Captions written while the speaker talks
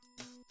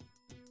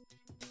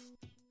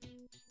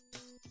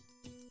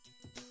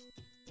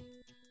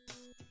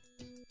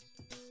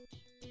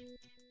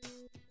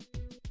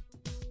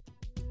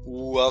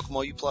Welcome,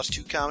 all you Plus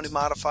 2 comedy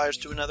modifiers,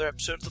 to another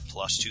episode of the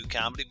Plus 2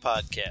 Comedy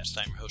Podcast.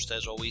 I'm your host,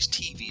 as always,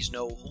 TV's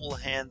Noah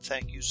Houlihan.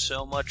 Thank you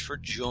so much for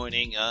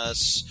joining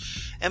us.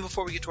 And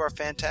before we get to our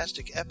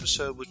fantastic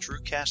episode with Drew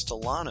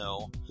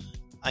Castellano,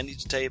 I need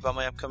to tell you about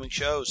my upcoming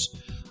shows.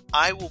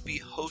 I will be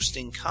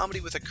hosting Comedy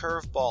with a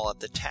Curveball at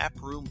the Tap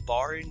Room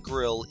Bar and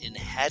Grill in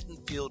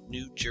Haddonfield,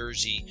 New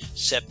Jersey,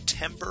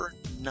 September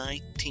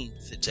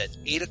 19th. It's at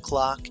 8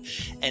 o'clock,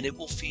 and it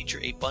will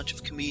feature a bunch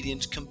of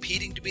comedians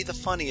competing to be the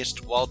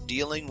funniest while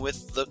dealing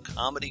with the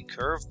comedy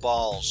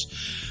curveballs.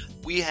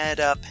 We had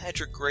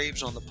Patrick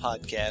Graves on the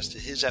podcast.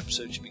 His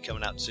episode should be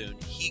coming out soon.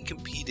 He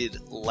competed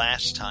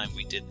last time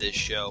we did this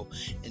show,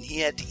 and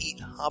he had to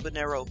eat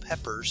habanero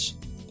peppers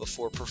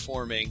before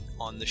performing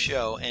on the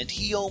show, and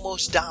he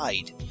almost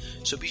died.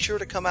 So be sure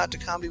to come out to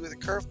Comedy with a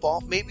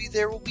Curveball. Maybe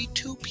there will be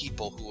two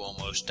people who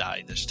almost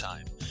died this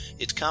time.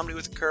 It's Comedy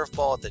with a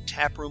Curveball at the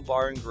Tap Room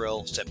Bar and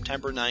Grill,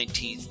 September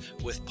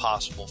 19th, with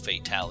possible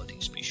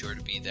fatalities. Be sure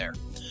to be there.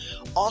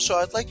 Also,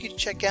 I'd like you to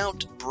check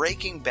out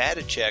Breaking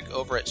Badachek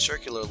over at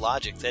Circular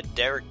Logic, that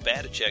Derek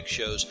Badachek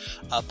shows.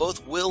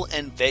 Both Will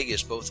and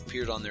Vegas both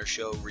appeared on their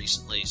show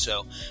recently,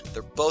 so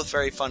they're both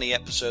very funny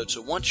episodes.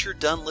 So once you're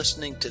done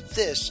listening to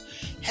this,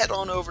 head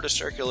on over to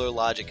Circular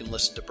Logic and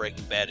listen to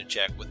Breaking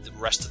Badachek with the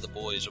rest of the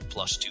boys of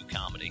Plus 2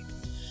 Comedy.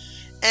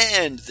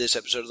 And this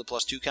episode of the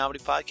Plus 2 Comedy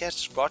Podcast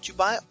is brought to you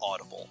by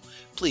Audible.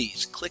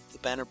 Please click the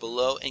banner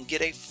below and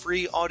get a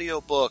free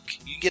audiobook.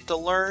 You get to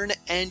learn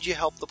and you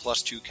help the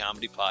Plus 2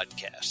 Comedy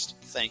Podcast.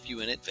 Thank you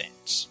in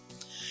advance.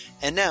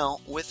 And now,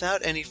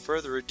 without any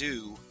further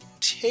ado,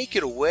 take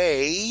it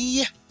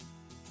away,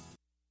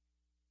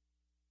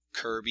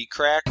 Kirby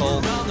Crackle.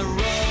 On the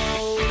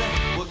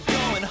road, we're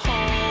going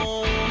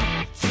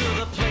home to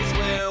the place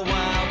where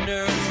wild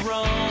nerds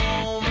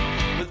roam,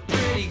 with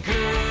pretty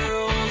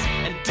girls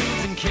and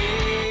dudes in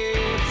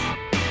capes.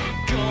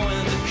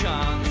 Going to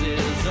cons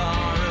is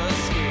our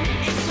escape.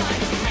 It's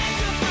like a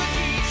mecca for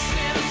geeks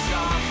in a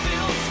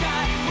star-filled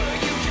sky, where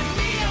you can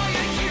meet all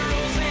your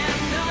heroes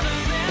and none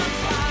of them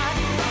fly.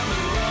 We're on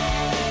the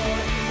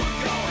road,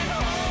 we're going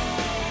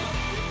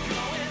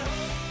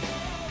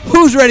home.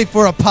 Who's ready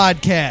for a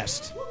podcast?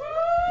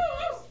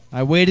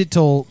 I waited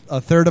till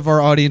a third of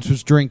our audience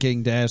was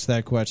drinking to ask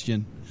that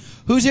question.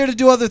 Who's here to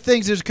do other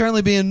things that is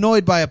currently being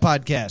annoyed by a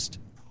podcast?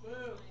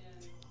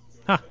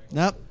 Huh.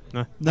 Nope.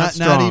 Not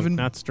strong.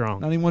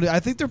 Not even one. I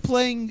think they're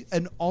playing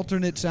an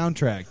alternate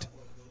soundtrack.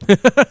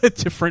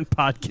 Different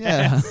podcast.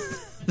 Yeah,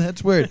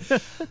 that's weird.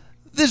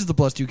 This is the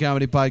Plus 2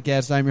 Comedy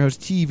Podcast. I'm your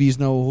host, TV's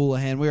Noah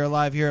Houlihan. We are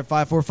live here at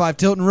 545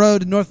 Tilton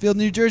Road in Northfield,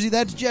 New Jersey.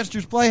 That's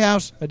Jester's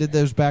Playhouse. I did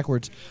those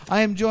backwards.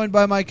 I am joined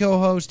by my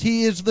co-host.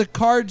 He is the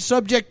card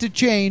subject to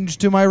change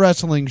to my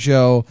wrestling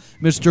show,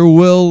 Mr.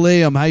 Will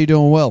Liam. How you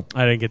doing, Will?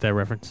 I didn't get that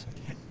reference.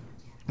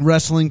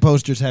 Wrestling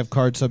posters have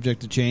card subject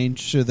to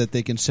change so that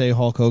they can say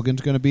Hulk Hogan's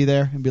going to be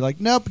there and be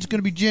like, nope, it's going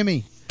to be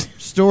Jimmy.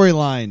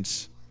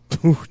 Storylines.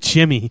 Ooh,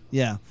 Jimmy.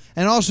 Yeah.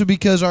 And also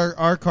because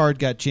our card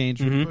got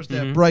changed. We're supposed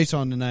to have Bryce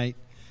on tonight.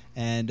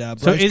 And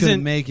Bryce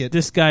couldn't make it.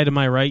 This guy to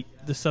my right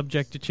the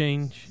subject to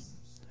change?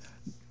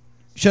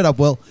 Shut up,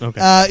 Will.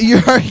 Okay.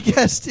 Your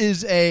guest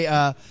is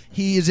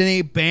he is in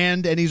a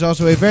band, and he's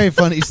also a very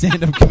funny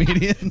stand-up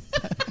comedian.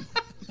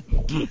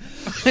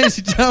 Ladies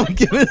and gentlemen,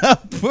 give it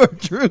up for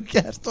Drew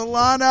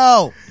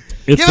Castellano.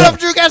 Give it up for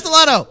Drew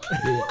Castellano.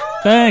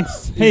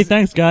 Thanks. Hey,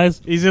 thanks,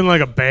 guys. He's in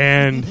like a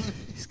band.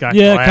 He's got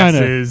Yeah, kind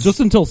glasses. of. Just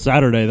until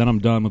Saturday, then I'm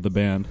done with the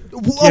band.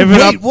 Whoa,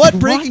 wait, what?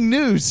 Breaking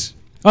news.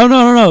 Oh,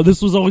 no.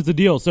 This was always the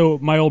deal. So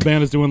my old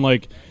band is doing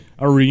like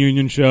a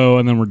reunion show,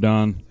 and then we're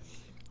done.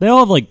 They're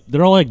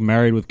all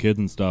married with kids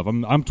and stuff.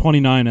 I'm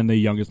 29 and the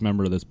youngest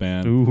member of this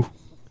band. Ooh.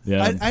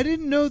 Yeah. I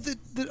didn't know that.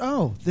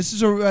 Oh, this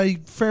is a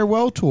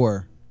farewell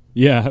tour.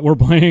 Yeah, we're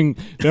playing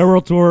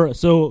farewell tour.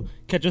 So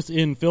catch us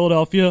in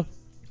Philadelphia.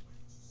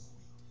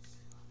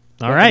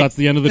 All right. That's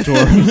the end of the tour.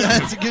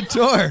 That's a good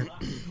tour.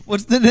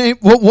 What's the name?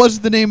 What was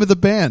the name of the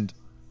band?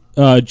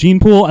 Gene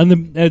Pool,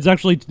 and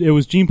it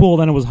was Gene Pool,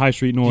 then it was High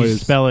Street Did you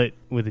Noise. spell it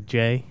with a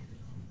J?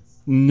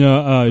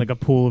 No, Like a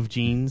pool of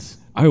jeans?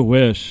 I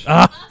wish.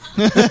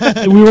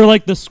 We were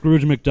like the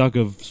Scrooge McDuck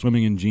of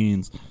swimming in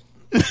jeans.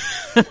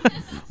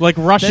 Like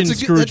Russian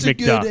Scrooge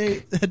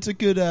McDuck. That's a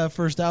good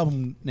first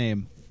album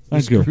name.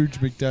 Thank you. Scrooge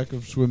McDuck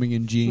of swimming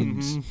in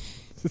jeans.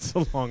 It's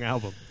a long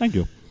album. Thank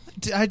you.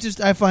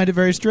 I find it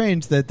very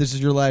strange that this is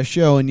your last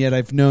show, and yet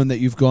I've known that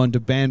you've gone to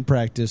band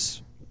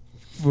practice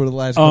for the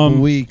last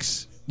couple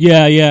weeks.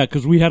 Yeah,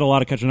 because we had a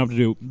lot of catching up to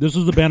do. This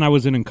was the band I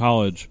was in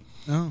college.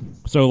 Oh.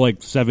 So,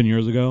 like, 7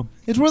 years ago.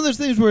 It's one of those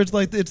things where it's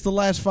like it's the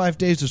last 5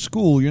 days of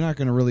school. You're not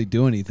going to really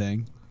do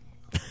anything.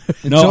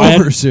 It's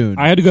over soon.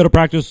 I had to go to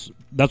practice.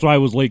 That's why I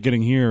was late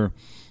getting here.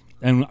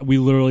 And we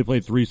literally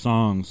played 3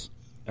 songs.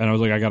 And I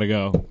was like, I got to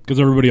go. Because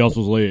everybody else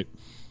was late.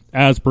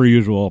 As per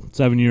usual.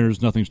 7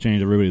 years, nothing's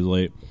changed. Everybody's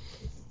late.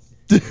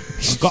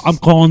 I'm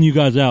calling you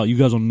guys out. You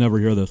guys will never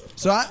hear this.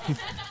 So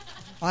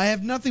I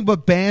have nothing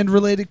but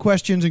band-related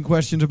questions and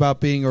questions about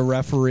being a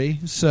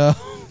referee. So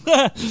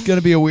It's going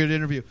to be a weird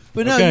interview.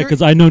 But no, Okay,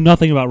 because I know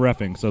nothing about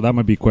reffing, so that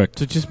might be quick.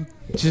 So just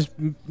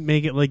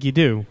make it like you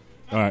do.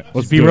 All right, let's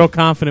Just be do real it.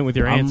 confident with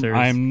your answers.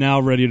 I am now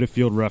ready to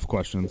field ref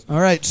questions. All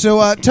right,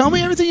 so tell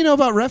me everything you know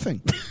about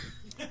reffing.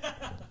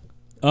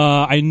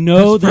 I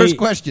know That's the first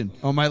question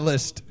on my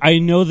list. I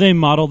know they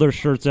model their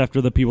shirts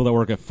after the people that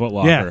work at Foot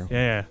Locker.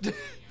 Yeah.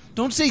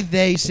 Don't say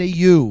they, say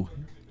you.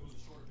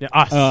 Yeah,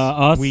 us.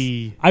 Us.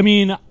 We. I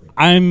mean,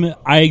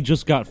 I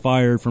just got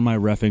fired from my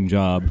reffing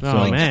job.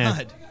 Oh, so, man.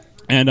 God.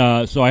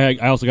 And so I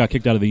also got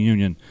kicked out of the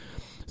union.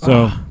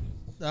 So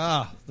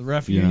The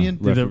ref Yeah. union.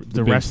 Ref- The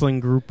the big- wrestling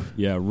group.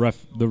 yeah,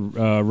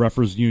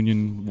 Reffers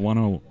Union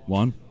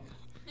 101.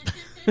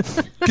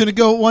 Gonna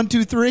go 1,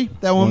 2, 3.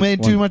 That one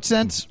made too one. much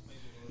sense.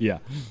 Yeah.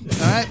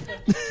 All right,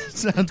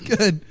 sounds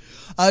good.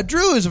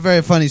 Drew is a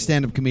very funny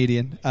stand-up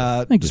comedian,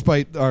 you.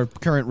 despite our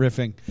current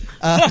riffing.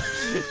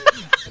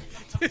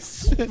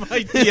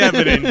 Despite the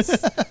evidence.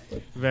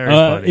 Very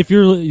funny. If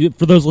you're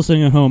for those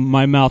listening at home,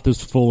 my mouth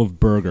is full of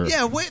burger.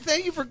 Yeah,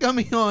 thank you for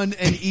coming on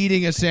and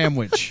eating a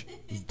sandwich.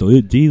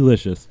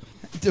 Delicious.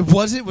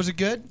 Was it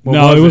good? What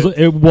no, was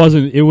it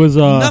wasn't. It was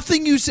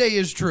Nothing you say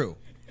is true.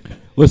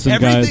 Listen,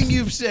 Everything guys.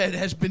 you've said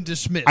has been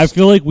dismissed. I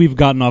feel like we've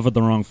gotten off at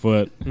the wrong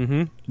foot.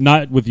 Mm-hmm.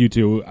 Not with you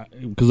two,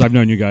 because I've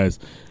known you guys,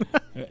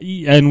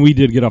 and we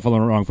did get off on the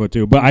wrong foot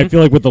too. But I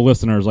feel like with the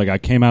listeners, like I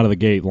came out of the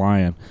gate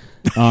lying.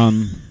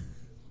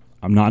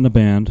 I'm not in a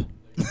band.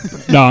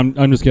 No,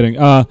 I'm just kidding.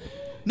 No,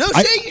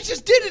 Shay, you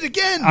just did it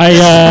again. I,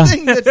 That's the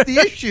thing. That's the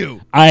issue.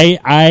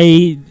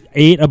 I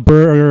ate a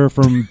burger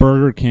from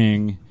Burger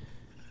King,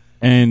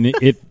 and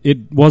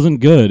it wasn't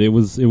good. It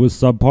was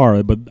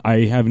subpar. But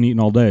I haven't eaten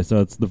all day,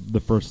 so it's the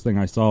first thing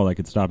I saw that I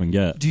could stop and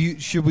get. Do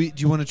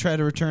you want to try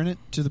to return it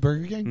to the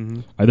Burger King?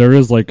 Mm-hmm. There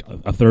is like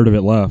a third of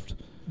it left.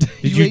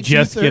 Did you ate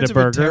just get 2/3 a of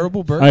burger?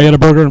 terrible burger. I had a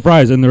burger and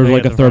fries, and there was Oh,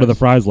 like yeah, a the third of the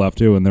fries. fries left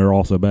too, and they're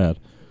also bad.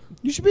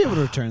 You should be able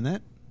to return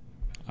that.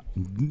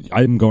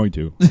 I'm going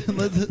to. Do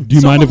Do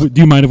you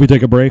mind if we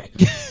take a break?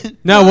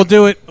 No, we'll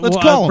do it. Let's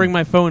I'll call him. bring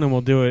my phone and we'll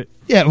do it.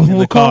 Yeah, in we'll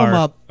the call car. him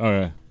up.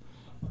 Okay.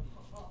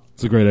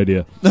 It's a great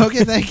idea.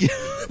 Okay, thank you.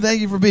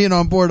 Thank you for being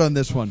on board on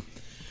this one.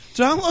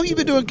 So how long have you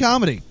been doing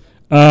comedy?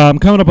 I'm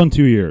coming up on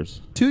 2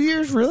 years. 2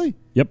 years, really?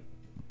 Yep.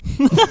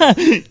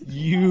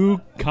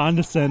 You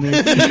condescending.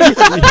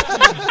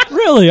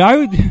 Really?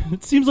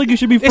 It seems like you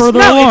should be further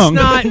along.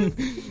 It's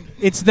not.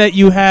 It's that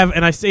you have,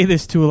 and I say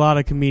this to a lot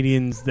of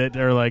comedians that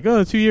are like,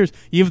 "Oh, 2 years."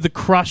 You have the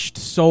crushed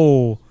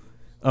soul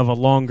of a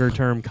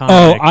longer-term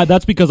comic.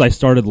 That's because I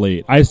started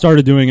late. I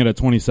started doing it at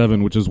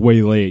 27, which is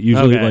way late.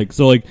 Usually,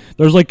 Okay.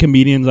 there's like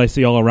comedians I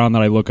see all around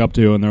that I look up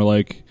to, and they're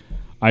like,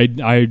 I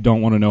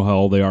don't want to know how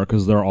old they are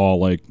because they're all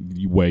like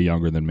way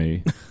younger than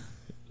me.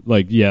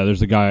 Like, yeah,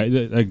 there's a guy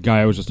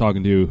I was just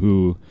talking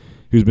to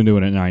who's been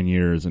doing it 9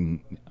 years, and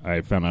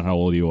I found out how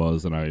old he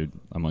was, and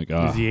I'm like,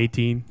 Is he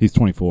 18? he's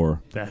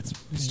 24. That's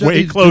He's way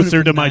doing it closer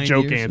for to my 9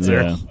 joke years.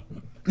 answer.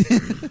 Yeah.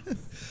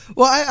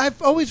 Well,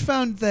 I've always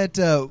found that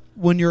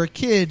when you're a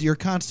kid, you're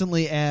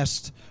constantly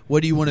asked,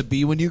 what do you want to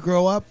be when you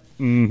grow up?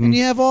 Mm-hmm. And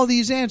you have all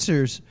these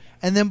answers.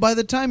 And then by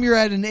the time you're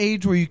at an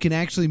age where you can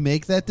actually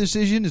make that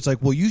decision, it's like,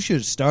 well, you should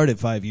have started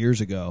 5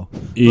 years ago.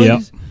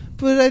 Yep.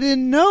 But I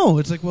didn't know.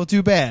 It's like, well,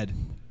 too bad.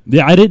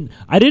 Yeah, I didn't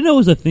know it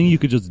was a thing you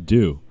could just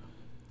do.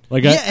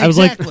 Like Yeah, I was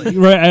like, exactly.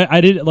 right?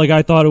 I did like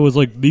I thought it was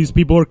like these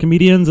people are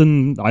comedians,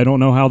 and I don't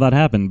know how that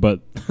happened. But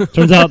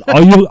turns out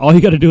all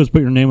you got to do is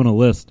put your name on a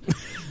list,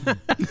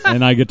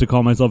 and I get to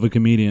call myself a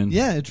comedian.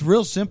 Yeah, it's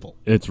real simple.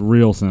 It's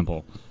real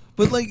simple.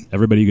 But like,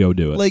 Everybody go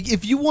do it. like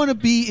if you want to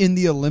be in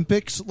the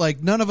Olympics,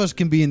 like none of us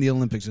can be in the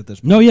Olympics at this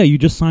point. No, yeah, you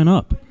just sign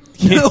up.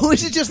 No,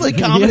 is it just like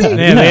comedy? Yeah.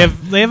 Yeah,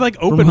 they have like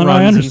open what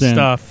I runs and understand.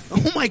 stuff.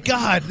 Oh my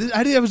God,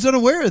 I was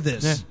unaware of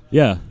this.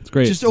 Yeah, it's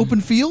great. Just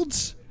open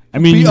fields. I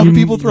mean, Are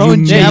people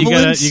throwing Yeah,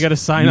 javelins? you got to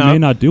sign You up, may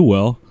not do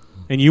well.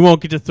 and you won't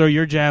get to throw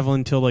your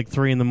javelin until like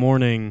 3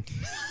 a.m.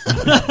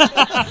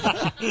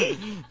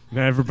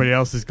 Now everybody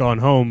else has gone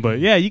home, but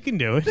yeah, you can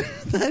do it.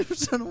 I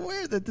was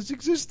unaware that this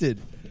existed.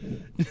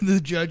 The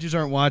judges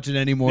aren't watching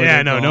anymore. Yeah,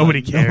 They're no, gone.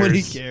 nobody cares.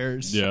 Nobody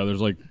cares. Yeah,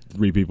 there's like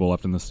 3 people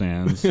left in the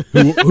stands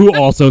who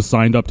also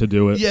signed up to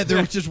do it. Yeah,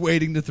 they're just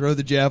waiting to throw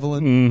the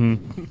javelin.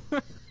 Mm-hmm.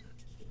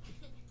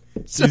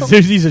 So,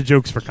 These are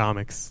jokes for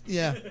comics.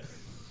 yeah.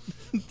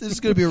 This is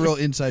going to be a real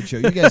inside show.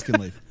 You guys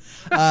can leave.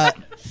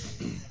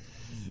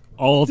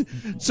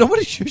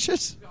 Somebody shush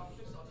us.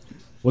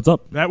 What's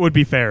up? That would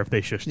be fair if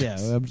they shushed Yeah,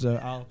 us.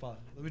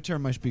 let me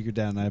turn my speaker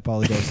down. I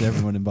apologize to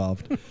everyone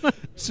involved.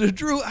 So,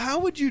 Drew, how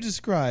would you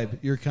describe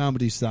your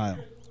comedy style?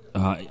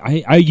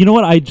 You know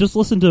what? I just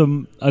listened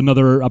to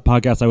another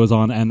podcast I was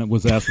on and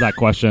was asked that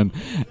question,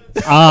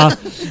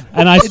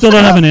 and I still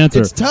don't have an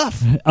answer. It's tough.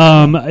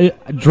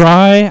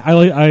 Dry.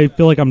 I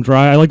feel like I'm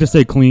dry. I like to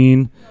stay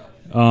clean.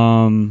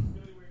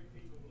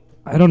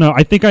 I don't know.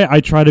 I think I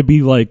try to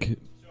be like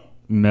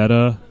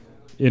meta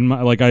in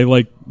my I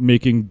like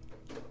making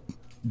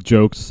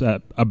jokes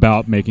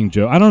about making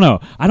jokes. I don't know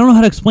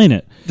how to explain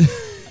it.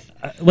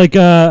 I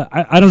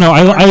don't know.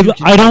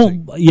 I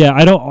don't. Yeah,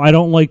 I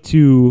don't like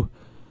to.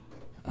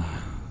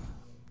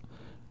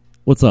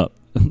 What's up?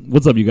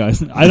 What's up, you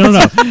guys? I don't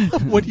know.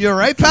 What, you all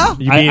right,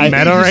 pal? You being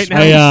meta right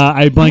now?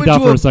 I blanked You out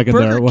went for to a second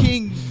Burger there.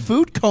 King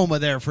food coma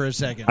there for a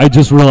second. I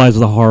just realized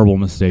the horrible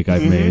mistake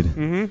I've made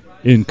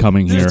in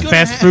coming here. There's gonna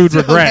Fast have food to-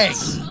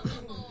 regrets. okay.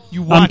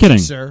 You watch I'm kidding,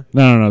 it, sir.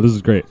 No. This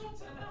is great.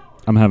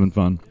 I'm having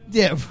fun.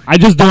 Yeah. I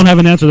just don't have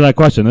an answer to that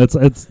question. It's.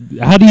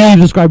 How do you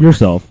describe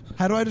yourself?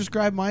 How do I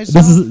describe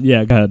myself? This is.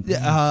 Yeah, go ahead.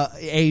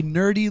 A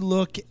nerdy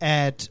look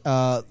at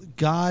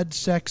God,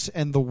 sex,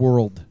 and the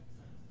world.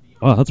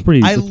 Oh, that's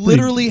pretty. I that's pretty-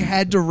 literally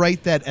had to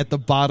write that at the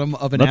bottom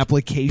of an That's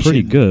application.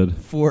 pretty good.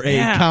 For a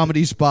Yeah.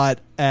 comedy spot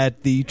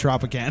at the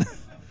Tropicana.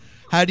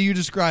 How do you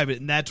describe it?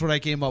 And that's what I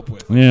came up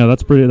with. Yeah,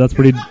 that's pretty. That's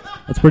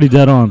pretty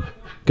dead on.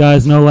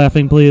 Guys, no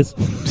laughing, please.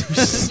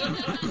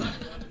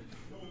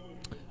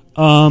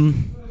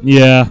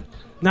 Yeah.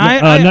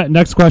 No,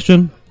 Next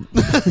question.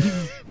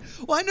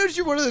 Well, I noticed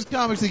you're one of those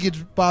comics that gets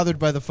bothered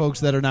by the folks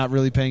that are not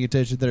really paying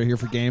attention, that are here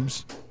for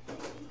games.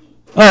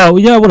 Oh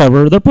yeah,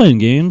 whatever. They're playing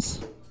games.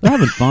 They're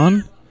having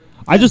fun.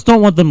 I just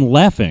don't want them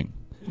laughing.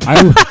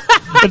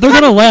 If they're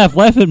gonna laugh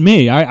at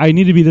me. I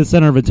need to be the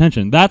center of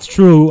attention. That's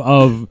true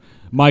of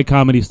my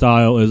comedy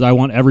style. Is I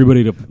want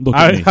everybody to look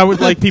at me. I would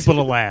like people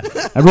to laugh.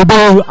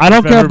 Everybody. I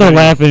don't care if they're everybody-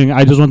 laughing.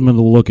 I just want them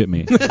to look at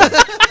me.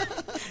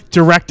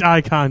 Direct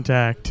eye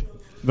contact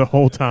the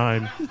whole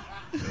time.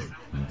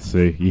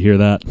 See, you hear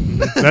that?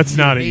 That's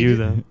not at you,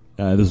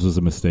 though. This was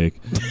a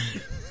mistake.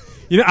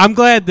 You know, I'm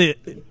glad that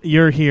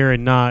you're here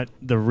and not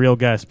the real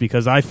guest,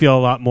 because I feel a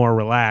lot more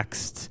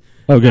relaxed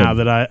Oh, good. now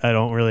that I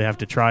don't really have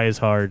to try as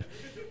hard.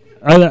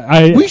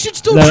 We should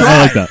still try.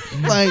 I like that.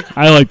 Like,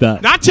 I like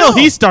that. Not till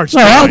he starts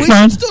No, trying. that's we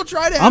fine. should still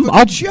try to have a I'll-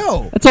 good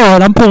show. That's all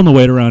right. I'm pulling the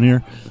weight around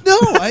here. No,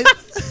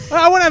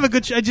 I want to have a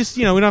good I just,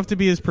 we don't have to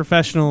be as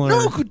professional. Or,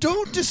 no.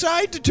 Don't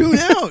decide to tune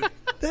out.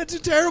 That's a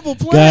terrible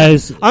plan.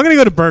 Guys, I'm going to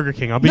go to Burger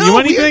King. no, you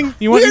want anything?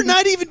 You want we're anything?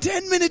 not even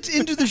 10 minutes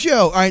into the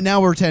show. All right, now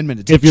we're 10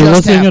 minutes. if It you're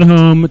just listening happened. at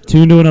home,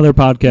 tune to another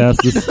podcast.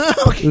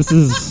 This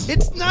is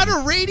It's not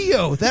a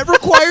radio. That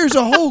requires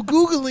a whole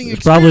Googling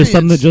experience. probably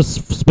something that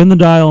just spin the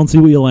dial and see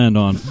what you land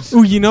on.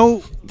 Ooh, you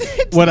know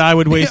what I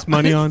would waste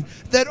money on?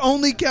 That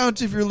only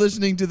counts if you're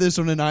listening to this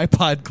on an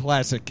iPod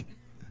Classic.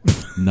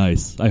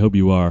 Nice. I hope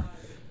you are.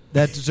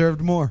 That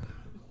deserved more.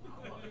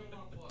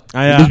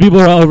 These people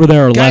are over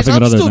there are Guys, laughing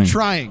I'm at other still things.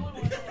 trying.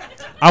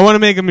 I want to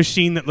make a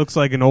machine that looks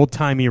like an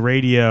old-timey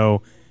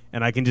radio,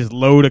 and I can just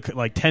load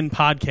like 10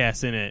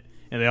 podcasts in it,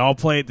 and they all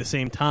play at the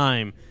same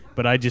time,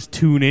 but I just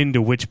tune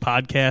into which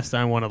podcast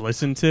I want to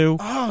listen to.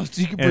 Oh,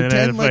 so you can And then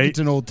pretend if like I- it's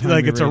an old time.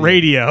 like it's a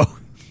radio.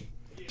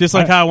 Just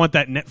like how I want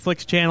that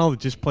Netflix channel that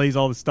just plays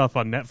all the stuff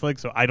on Netflix,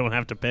 so I don't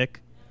have to pick.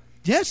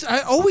 Yes, I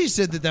always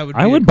said that would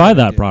be I a would good buy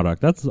that idea.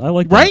 product. I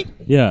like that. Right?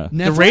 Yeah.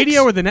 Netflix? The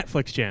radio or the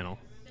Netflix channel?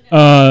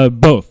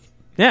 Both.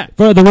 Yeah.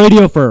 For the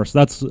radio first.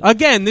 That's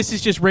Again, this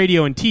is just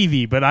radio and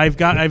TV, but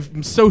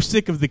I'm so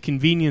sick of the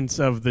convenience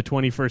of the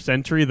 21st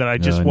century that I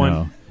just want.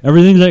 no.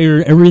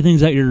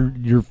 Everything's at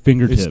your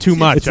fingertips. It's too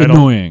much. It's I don't-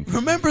 annoying.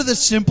 Remember the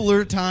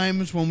simpler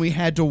times when we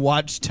had to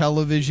watch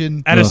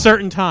television At a Ugh.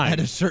 certain time. at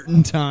a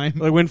certain time?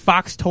 Like when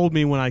Fox told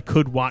me when I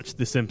could watch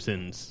The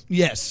Simpsons.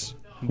 Yes.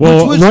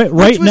 Well, which was, right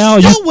which was now,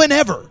 still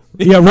whenever.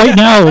 yeah, right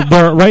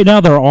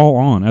now they're all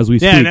on as we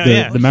speak.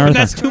 The But marathon.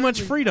 that's too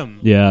much freedom.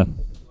 Yeah,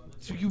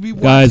 So you'd be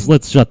guys, watching-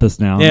 let's shut this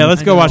down. Yeah,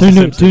 let's go I know. watch Tune The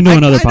to, Simpsons. tune to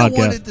another I kinda podcast.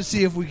 wanted to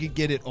see if we could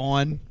get it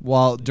on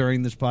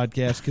during this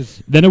podcast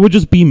because Then it would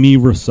just be me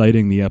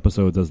reciting the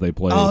episodes as they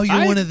play.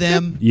 you're one of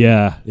them.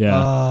 Yeah.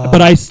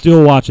 But I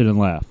still watch it and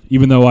laugh,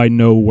 even though I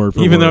know word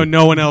for Even though word.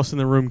 no one else in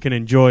the room can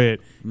enjoy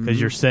it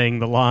because you're saying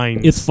the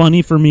lines. It's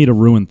funny for me to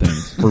ruin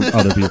things for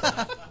other people.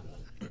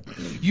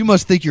 You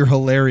must think you're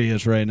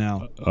hilarious right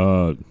now.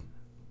 Oh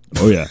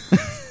yeah,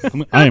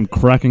 I am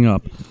cracking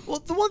up. Well,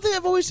 the one thing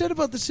I've always said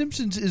about The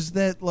Simpsons is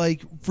that,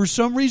 like, for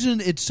some reason,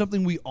 it's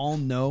something we all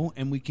know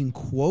and we can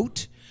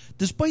quote,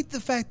 despite the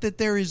fact that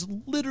there is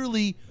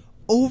literally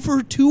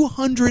over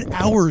 200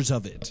 hours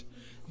of it.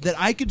 That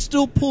I could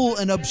still pull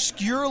an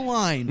obscure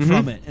line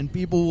from it and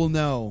people will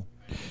know.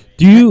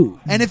 Do you?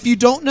 And if you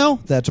don't know,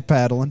 that's a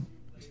paddling.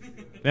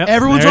 Yep,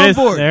 Everyone's there it on is.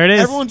 board. There it is.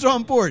 Everyone's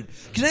on board.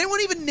 Can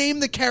anyone even name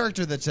the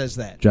character that says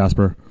that?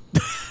 Jasper.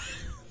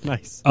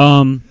 Nice.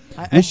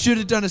 I should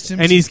have done a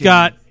Simpsons. And he's game.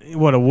 got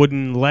a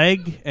wooden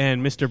leg,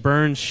 and Mr.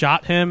 Burns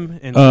shot him,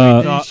 and Uh,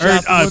 he thought, He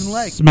shot the wooden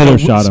leg.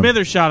 Smithers shot him.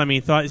 Smithers shot him. He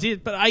thought,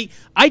 but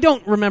I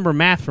don't remember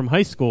math from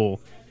high school.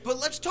 But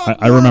let's talk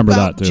I more remember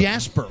about that, too.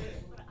 Jasper.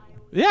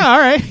 Yeah, all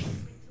right.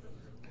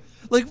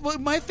 Like,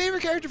 my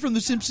favorite character from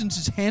The Simpsons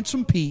is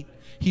Handsome Pete.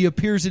 He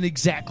appears in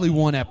exactly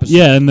one episode.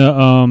 Yeah, and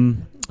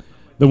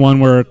the one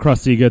where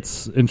Krusty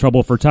gets in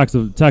trouble for tax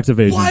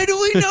evasion. Why do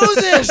we know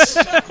this?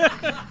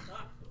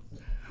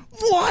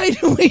 Why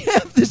do we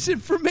have this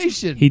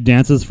information? He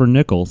dances for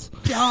nickels.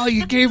 Oh,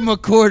 you gave him a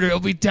quarter. He'll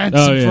be dancing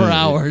Oh, yeah, for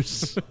yeah.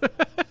 hours.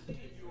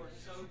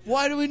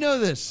 Why do we know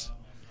this?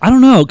 I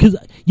don't know, because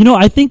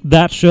I think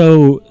that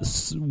show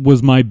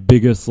was my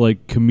biggest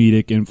like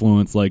comedic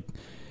influence, like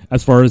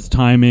as far as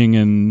timing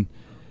and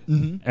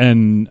Mm-hmm.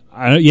 and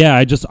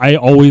I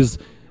always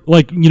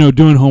like,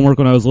 doing homework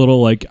when I was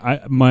little, like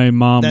my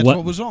mom That's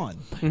what was on.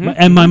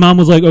 and my mom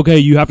was like, okay,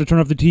 you have to turn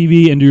off the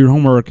TV and do your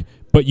homework,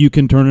 but you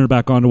can turn it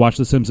back on to watch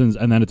The Simpsons,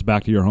 and then it's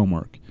back to your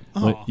homework.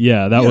 Oh, Like,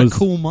 yeah, that you got was a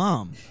cool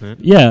mom.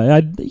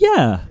 Yeah,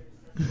 yeah.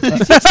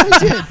 Yes, I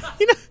did.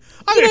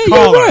 I'm gonna Yeah,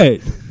 call you're her.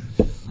 right.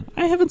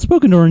 I haven't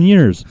spoken to her in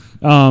years.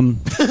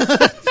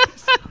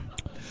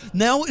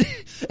 Now,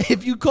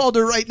 if you called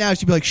her right now,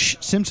 she'd be like, "Shh,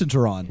 Simpsons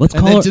are on." Let's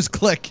and call then her- just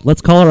click.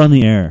 Let's call her on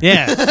the air.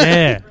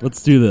 Yeah.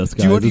 Let's do this,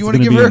 guys. you want- It's wanna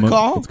gonna give be her a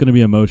call? It's going to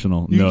be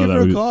emotional. You no, give that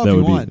her a would call that if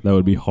you would be want. that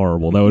would be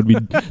horrible. That would be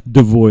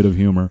devoid of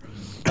humor.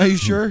 Are you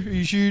sure? Are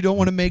you sure you don't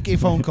want to make a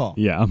phone call?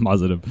 Yeah, I'm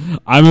positive.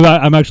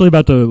 I'm actually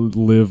about to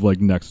live like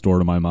next door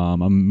to my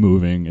mom. I'm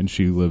moving, and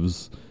she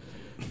lives.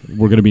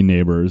 We're going to be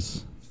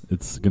neighbors.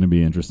 It's going to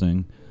be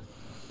interesting.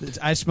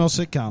 I smell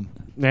sitcom.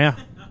 Yeah.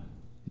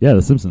 Yeah,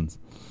 The Simpsons.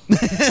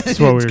 That's what we It's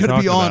were going to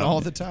talking be on about.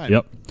 all the time.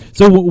 Yep.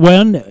 So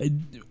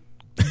when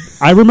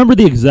I remember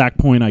the exact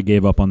point I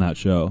gave up on that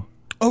show.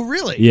 Oh,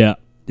 really? Yeah,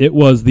 it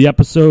was the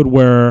episode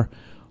where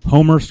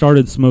Homer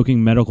started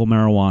smoking medical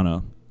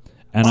marijuana.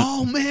 And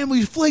Oh man,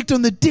 we flaked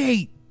on the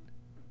date.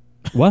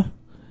 what?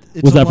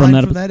 It's Was a that from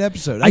line that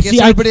episode? I I guess see,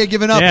 everybody had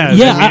given up. Yeah,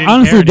 Yeah, we didn't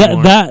honestly, care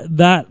anymore.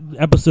 that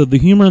episode, the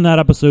humor in that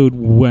episode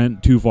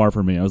went too far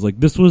for me. I was like,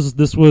 this was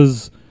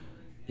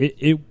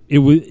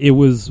it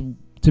was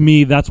to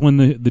me. That's when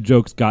the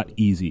jokes got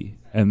easy,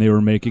 and they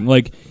were making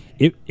like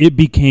it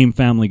became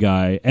Family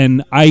Guy,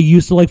 and I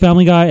used to like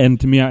Family Guy, and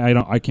to me,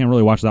 I can't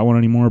really watch that one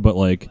anymore. But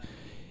like,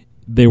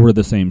 they were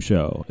the same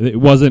show. It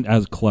wasn't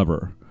as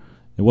clever.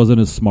 It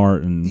wasn't as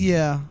smart, and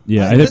Yeah.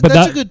 Yeah, But but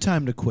that's that- a good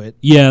time to quit.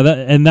 yeah,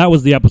 that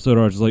was the episode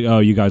where I was just like, oh,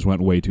 you guys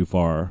went way too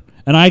far.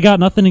 And I got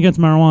nothing against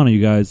marijuana,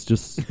 you guys.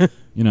 Just,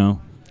 Well,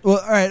 all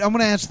right. I'm going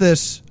to ask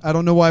this. I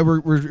don't know why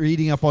we're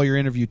eating up all your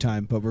interview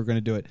time, but we're going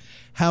to do it.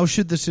 How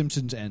should The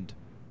Simpsons end?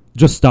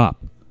 just stop.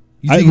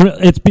 You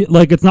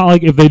think It's not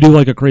like if they do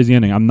like a crazy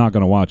ending, I'm not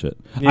going to watch it.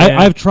 Yeah.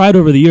 I've tried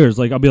over the years.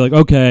 Like, I'll be like,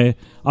 okay,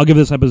 I'll give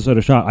this episode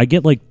a shot. I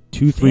get like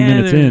 2-3 Yeah,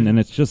 minutes they're- in, and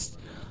it just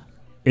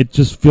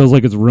feels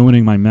like it's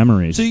ruining my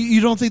memories. so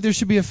you don't think there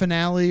should be a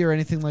finale or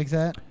anything like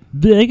that?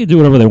 They can do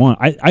whatever they want.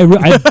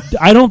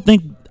 I don't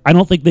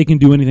think they can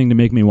do anything to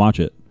make me watch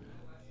it.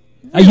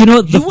 You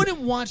know, You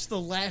wouldn't watch the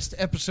last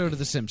episode of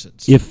The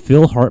Simpsons. if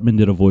Phil Hartman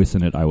did a voice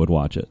in it, I would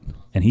watch it.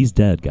 And he's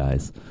dead,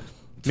 guys.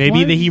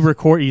 Maybe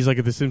Why- he's like,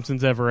 if The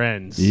Simpsons ever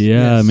ends.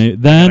 Yeah, Yes. maybe,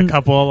 Got then a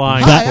couple of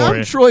lines Hi, for I'm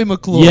you. Troy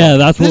McClure. Yeah,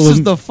 that's what this would-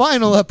 is the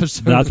final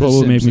episode. that's of what The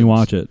would make me Simpsons.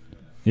 watch it.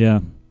 Yeah.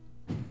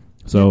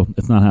 So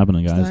it's not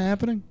happening, It's not guys.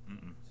 happening.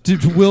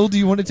 Will, do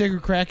you want to take a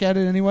crack at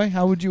it anyway?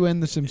 How would you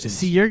end The Simpsons?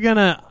 See, you're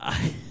gonna.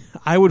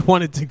 I would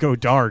want it to go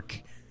dark,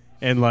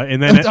 and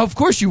then Of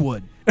course you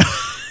would.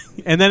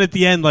 and then at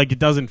the end, like, it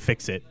doesn't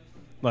fix it.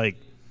 Like,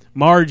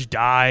 Marge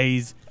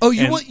dies. Oh,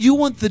 you and-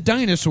 want the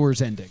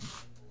dinosaurs ending.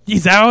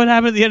 Is that what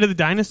happened at the end of the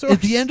dinosaurs?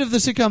 At the end of the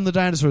sitcom The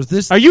Dinosaurs,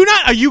 this Are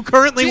you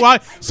currently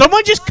watching?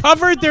 Someone just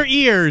covered their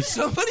ears.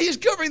 somebody is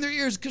covering their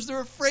ears because they're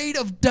afraid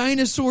of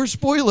dinosaur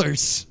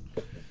spoilers.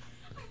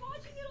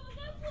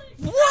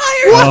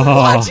 Why are you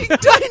watching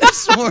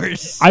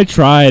dinosaurs? I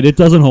tried. It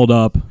doesn't hold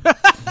up.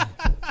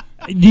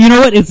 You know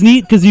what? It's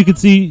neat because you could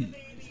see.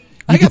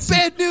 I got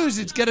bad news.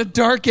 It's got a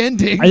dark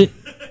ending.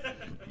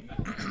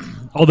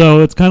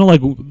 Although it's kind of like,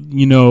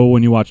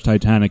 when you watch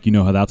Titanic, you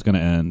know how that's going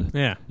to end.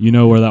 Yeah. You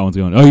know where that one's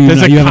going. Oh,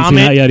 Does a you haven't seen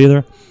comet- that yet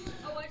either?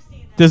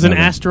 Does an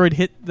Never. asteroid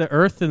hit the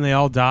Earth and they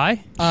all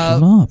die?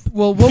 Shut up.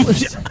 Well,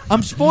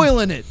 I'm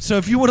spoiling it. So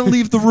if you want to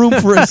leave the room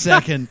for a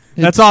second,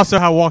 That's also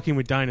how Walking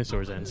with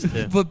Dinosaurs ends.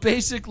 Too. But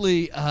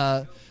basically,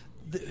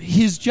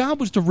 his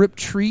job was to rip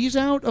trees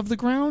out of the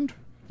ground,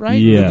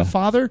 right? Yeah. The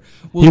father.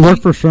 Well, He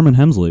worked for Sherman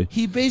Hemsley.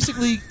 He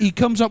basically he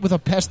comes up with a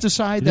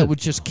pesticide that would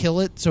just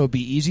kill it, so it'd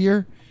be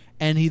easier,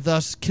 and he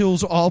thus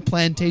kills all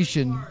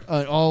plantation,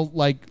 all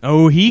like,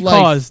 Oh, he life.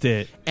 caused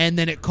it. and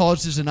then it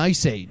causes an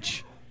ice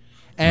age,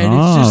 and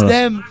Ah. it's just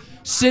them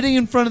sitting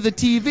in front of the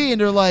TV,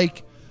 and they're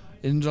like,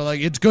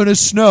 it's going to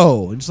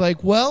snow. It's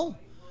like, well,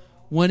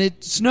 when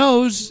it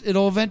snows,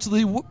 it'll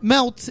eventually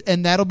melt,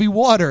 and that'll be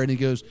water. And he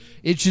goes,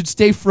 it should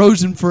stay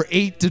frozen for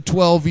 8 to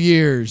 12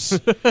 years.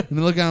 And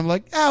they look at him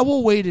like,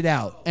 we'll wait it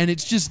out. And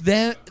it's just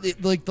that,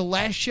 like, the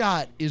last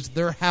shot is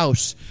their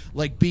house,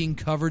 like, being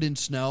covered in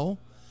snow.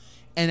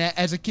 And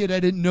as a kid, I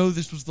didn't know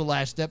this was the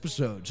last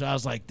episode. So I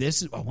was like,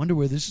 I wonder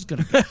where this is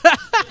going to go.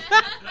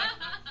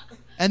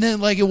 And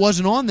then, like, it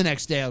wasn't on the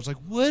next day. I was like,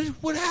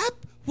 what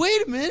happened?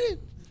 Wait a minute.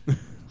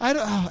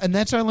 And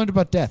that's how I learned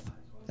about death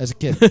as a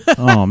kid.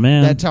 Oh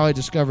man, That's how I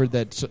discovered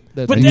that.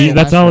 But And then-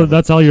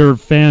 that's how your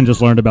fan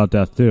just learned about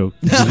death too.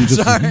 I'm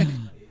sorry.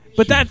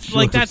 But that's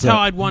looks that's upset. how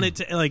I'd want it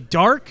to, like,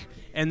 dark,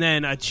 and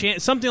then a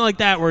something like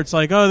that where it's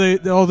like, all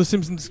the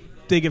Simpsons,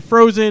 they get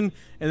frozen,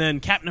 and then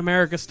Captain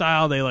America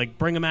style, they like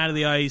bring them out of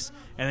the ice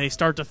and they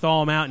start to thaw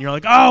them out, and you're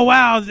like, oh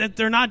wow,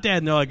 they're not dead.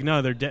 And they're like,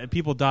 no, they're dead.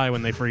 People die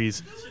when they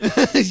freeze.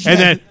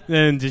 And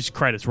then just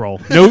credits roll.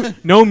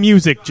 No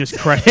music, just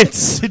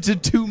credits. It's a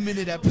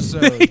 2-minute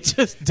episode. They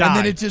just die. And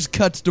then it just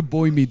cuts to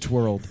Boy Meets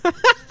World.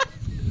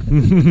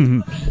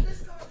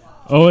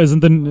 Oh, isn't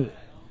the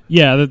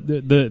Yeah,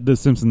 the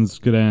Simpsons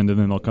could end, and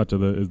then they'll cut to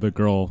the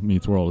Girl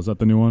Meets World. Is that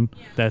the new one?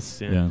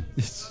 That's Yeah.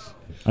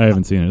 I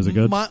haven't seen it. Is it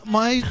good?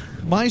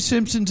 My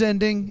Simpsons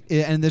ending,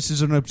 and this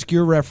is an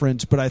obscure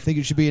reference, but I think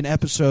it should be an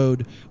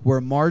episode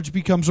where Marge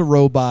becomes a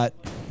robot,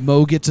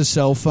 Moe gets a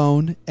cell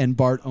phone, and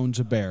Bart owns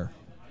a bear.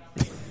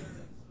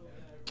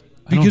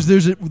 Because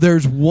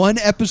there's one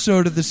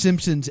episode of The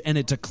Simpsons, and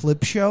it's a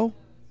clip show.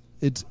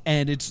 It's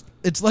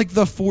like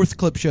the fourth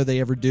clip show they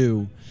ever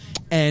do,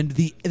 and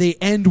they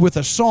end with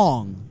a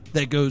song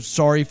that goes,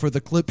 "Sorry for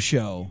the clip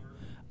show.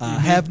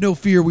 Have no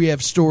fear, we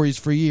have stories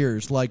for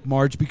years." Like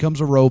Marge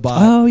becomes a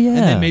robot. Oh, yeah. And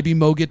then maybe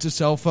Moe gets a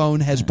cell phone.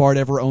 Has Bart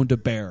ever owned a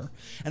bear?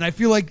 And I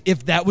feel like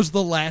if that was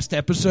the last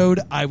episode,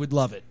 I would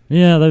love it.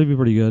 Yeah, that'd be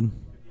pretty good.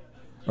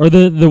 Or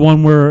the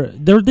one where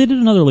they did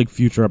another like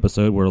future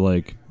episode where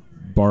like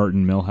Bart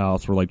and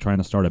Milhouse were like trying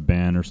to start a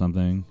band or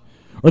something.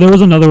 Or there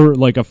was another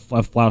like a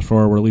flash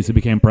forward where Lisa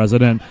became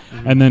president,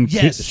 and then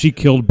she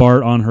killed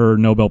Bart on her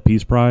Nobel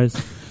Peace Prize.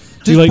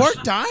 Does Bart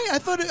die? I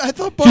thought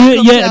Bart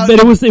comes out. But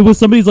it was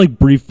somebody's like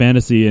brief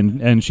fantasy,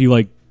 and she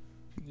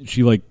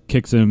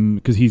kicks him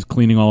because he's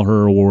cleaning all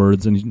her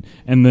awards, and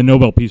the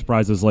Nobel Peace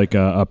Prize is like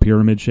a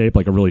pyramid shape,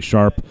 like a really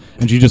sharp,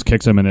 and she just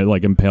kicks him and it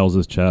like impales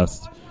his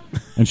chest,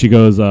 and she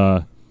goes,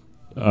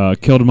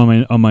 "Killed him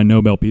on my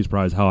Nobel Peace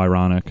Prize. How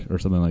ironic," or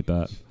something like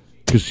that,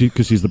 because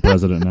she's the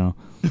president now.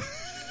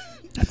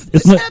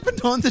 This happened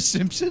on The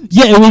Simpsons.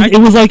 Yeah, it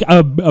was like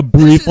a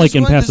brief like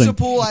in passing. This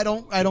pool I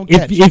don't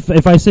catch.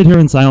 If I sit here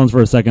in silence for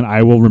a second,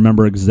 I will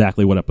remember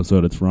exactly what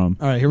episode it's from.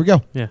 All right, here we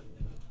go. Yeah.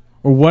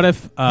 Or what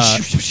if?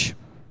 It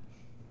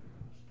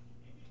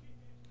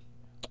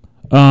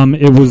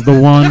was the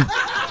one.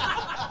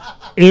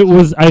 It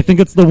was. I think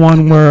it's the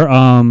one where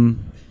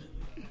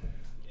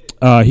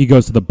he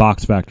goes to the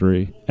box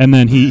factory and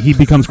then he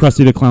becomes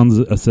Krusty the Clown's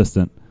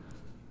assistant.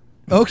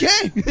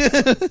 Okay.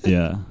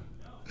 Yeah.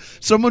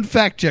 Someone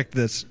fact check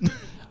this.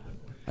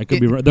 I could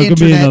be right. There could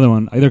be another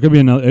one. There could be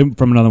another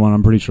from another one.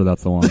 I'm pretty sure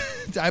that's the one.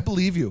 I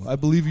believe you.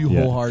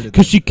 Wholeheartedly.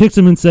 Because she kicks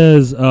him and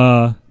says,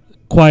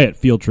 "Quiet,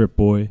 field trip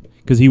boy,"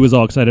 because he was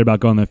all excited about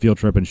going on the field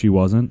trip and she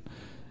wasn't.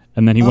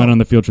 And then he went on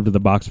the field trip to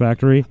the box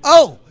factory.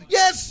 Oh,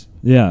 yes.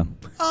 Yeah.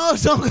 Oh,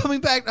 so I'm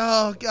coming back.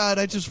 Oh, God,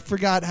 I just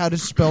forgot how to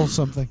spell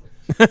something.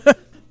 All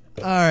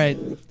right.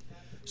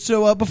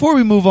 So before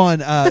we move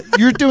on,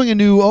 you're doing a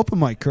new open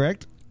mic,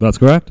 correct? That's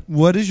correct.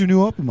 What is your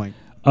new open mic?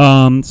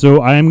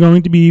 So I am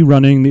going to be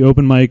running the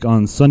open mic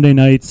on Sunday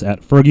nights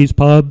at Fergie's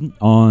Pub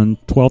on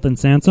 12th and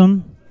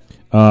Sansom.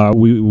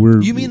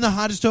 You mean the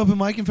hottest open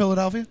mic in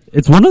Philadelphia?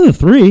 It's one of the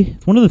three.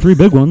 It's one of the three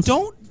big ones.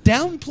 Don't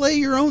downplay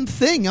your own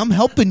thing. I'm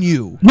helping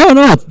you. No.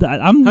 I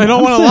don't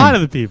want to lie to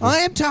the people. I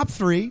am top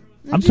 3.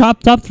 I'm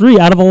top 3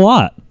 out of a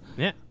lot.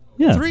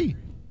 Yeah. 3.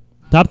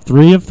 Top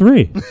 3 of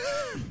 3.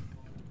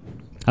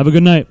 Have a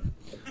good night.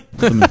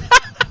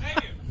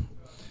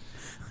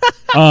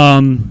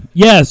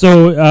 Yeah,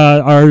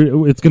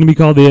 so it's going to be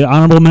called the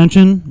Honorable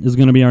Mention. Is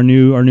going to be our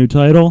new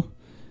title.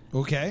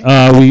 Okay.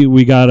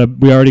 We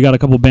already got a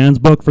couple bands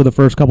booked for the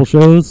first couple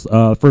shows.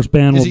 First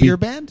band is will it be your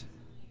band?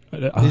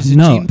 Is it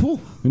no. Gene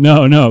Pool?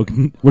 No,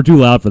 we're too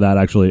loud for that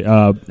actually.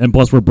 And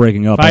plus we're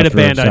breaking up. If I had a after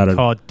band, Saturday. I'd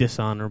call it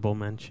Dishonorable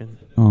Mention.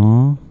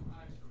 Aw,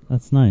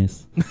 that's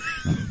nice.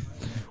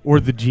 Or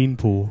the Gene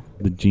Pool.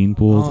 The Gene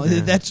Pools.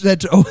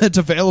 Oh, that's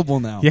available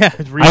now. Yeah,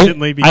 it's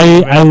recently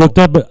I looked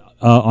up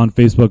on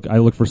Facebook. I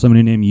looked for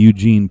somebody named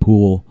Eugene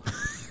Poole,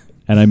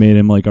 and I made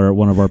him like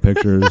one of our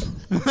pictures.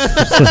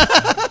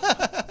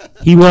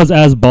 He was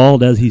as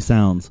bald as he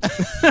sounds.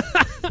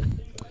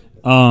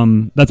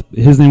 That's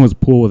his name was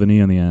Poole with an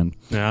E on the end.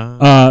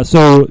 Yeah.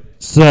 So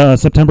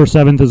September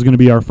 7th is going to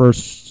be our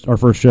first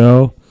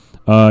show.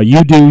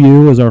 You Do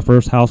You is our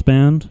first house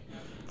band.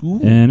 Ooh.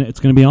 And it's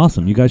going to be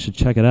awesome. You guys should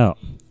check it out.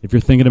 If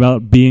you're thinking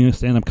about being a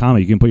stand-up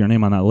comic, you can put your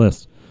name on that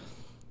list.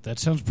 That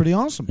sounds pretty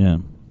awesome. Yeah.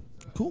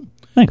 Cool.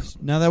 Thanks.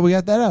 Now that we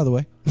got that out of the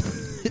way.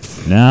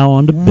 Now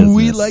on to business.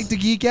 We like to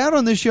geek out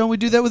on this show, and we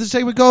do that with a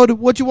segment called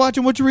What You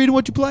Watching, What You Reading,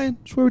 What You Playing.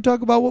 It's where we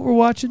talk about what we're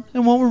watching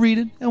and what we're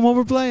reading and what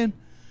we're playing.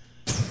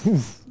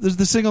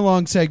 The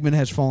sing-along segment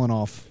has fallen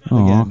off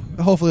again.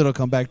 Hopefully it'll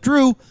come back.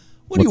 Drew,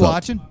 what are you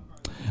watching?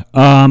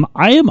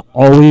 I am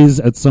always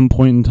at some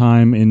point in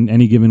time in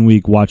any given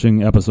week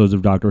watching episodes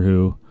of Doctor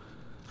Who.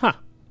 Huh.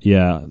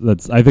 Yeah,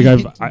 I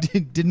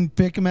think didn't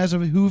pick him as a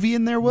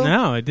Whovian there, Will?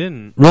 No, I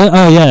didn't. Really?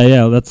 Oh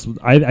yeah. That's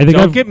I think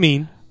Don't get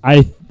mean.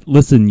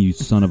 Listen, you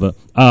son of a.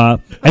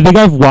 I think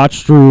I've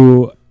watched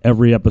through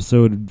every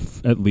episode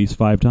at least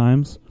 5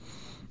 times.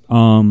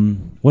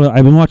 Well,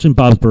 I've been watching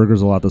Bob's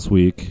Burgers a lot this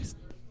week.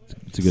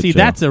 It's a good show.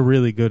 That's a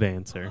really good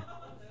answer.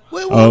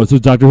 Wait, oh, so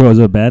Doctor Who is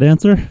a bad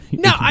answer?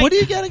 No, what do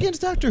you got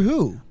against Doctor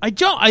Who?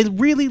 I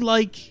really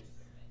like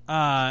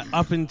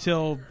up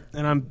until,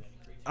 and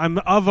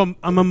I'm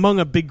among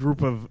a big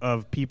group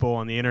of people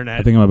on the internet.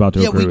 I think I'm about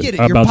to agree. We get it.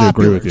 I'm You're about popular. to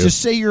agree with you.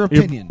 Just say your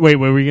opinion. Wait,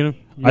 what were you gonna?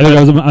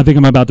 I think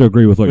I'm about to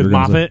agree with what you're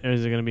going to say. Moffat, or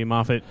is it going to be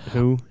Moffat?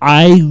 Who?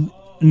 I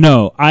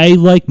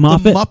like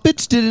Moffat. The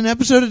Muppets did an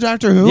episode of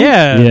Doctor Who?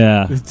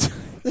 Yeah.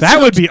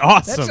 That would be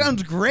awesome. That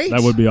sounds great.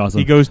 That would be awesome.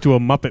 He goes to a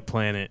Muppet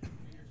planet.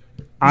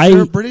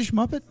 there a British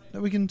Muppet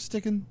that we can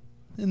stick in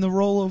the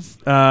role of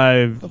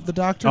the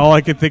Doctor? All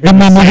I can think In of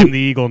the is movie- Sam the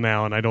Eagle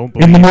now, and I don't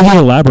In believe. the movie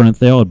The Labyrinth,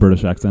 they all had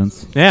British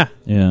accents. Yeah,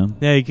 Yeah.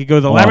 yeah, you could go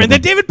to the All labyrinth. of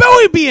Then them. David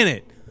Bowie would be in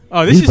it.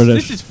 Oh, He's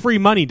British. this is free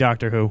money,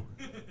 Doctor Who.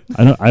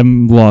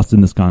 I'm lost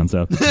in this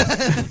concept.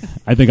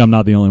 I think I'm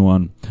not the only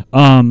one.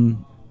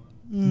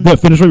 But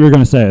finish what you were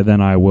going to say,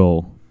 then I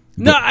will.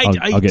 No, I'll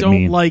I get don't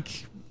mean. like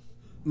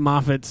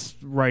Moffat's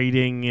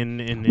writing and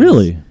his-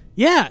 Really?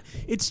 Yeah,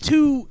 it's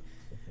too.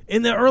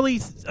 In the early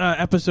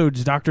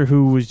episodes, Doctor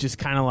Who was just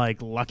kind of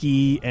like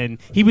lucky, and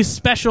he was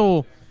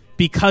special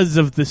because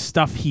of the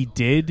stuff he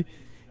did.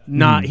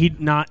 He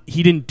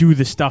didn't do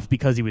the stuff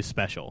because he was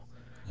special.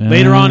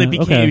 Later on, it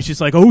became okay. it was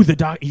just like, oh, the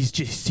doc, he's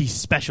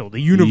special. The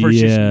universe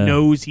just Yeah.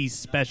 knows he's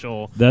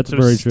special. That's so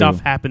very stuff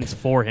true. happens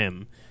for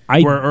him.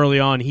 I- Where early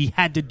on he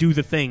had to do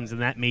the things,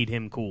 and that made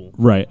him cool.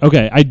 Right.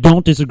 Okay. I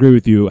don't disagree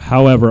with you.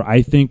 However,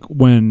 I think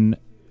when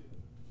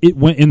it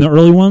went in the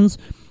early ones,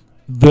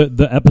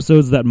 the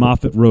episodes that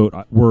Moffat wrote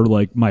were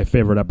like my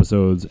favorite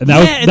episodes, and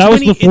that was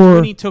before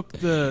when he took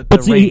the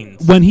But see,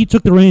 reins. when he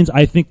took the reins,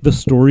 I think the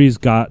stories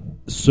got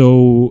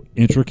so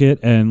intricate,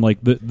 and like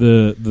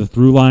the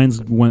through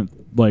lines went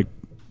like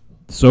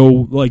so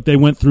like they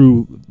went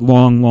through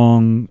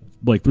long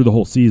like through the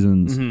whole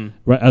seasons,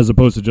 right, as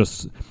opposed to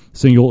just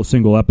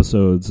single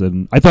episodes.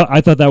 And I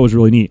thought that was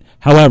really neat.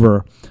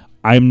 However,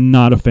 I'm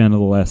not a fan of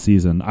the last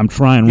season. I'm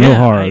trying real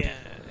hard,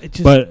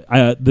 but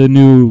the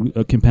new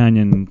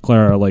companion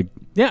Clara, like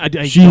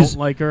I she's- don't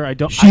like her. I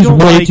don't. she's I don't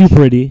way like, too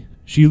pretty.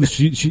 She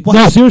What?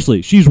 no,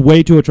 seriously, she's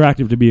way too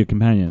attractive to be a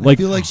companion. I Like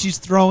feel like she's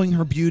throwing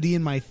her beauty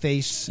in my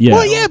face. Yeah.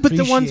 Well, I yeah, don't but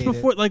the ones appreciate it.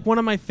 before, like one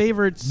of my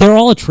favorites. they're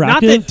all Not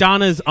attractive. that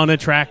Donna's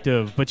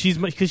unattractive, but she's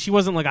because she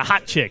wasn't like a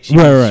hot chick. She,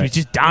 Right, was, right. she was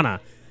just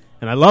Donna,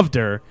 and I loved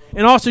her.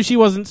 And also, she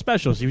wasn't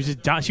special. She was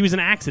just she was an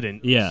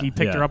accident. Yeah, she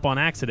picked yeah. her up on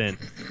accident.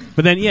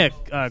 But then,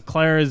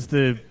 Claire is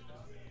the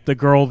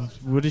girl.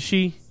 What is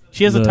she?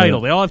 She has a The-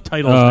 title. They all have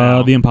titles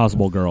now. The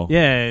Impossible Girl.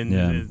 Yeah, and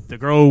Yeah. The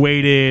girl who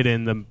waited,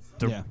 and the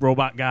Yeah.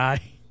 robot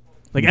guy.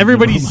 Like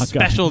everybody's robot guy.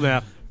 special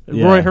now.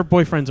 Yeah. Roy, her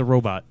boyfriend's a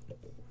robot.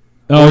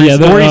 Oh yeah, or he's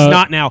they're,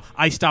 not now.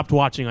 I stopped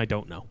watching. I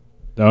don't know.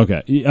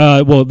 Okay.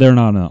 Well, they're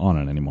not on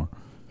it anymore.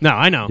 No,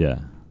 I know. Yeah.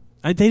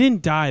 They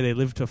didn't die. They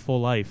lived a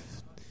full life.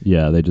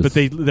 Yeah. They just.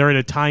 But they're in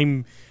a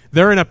time.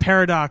 They're in a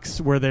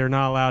paradox where they're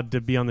not allowed to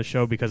be on the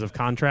show because of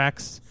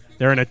contracts.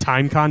 They're in a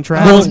time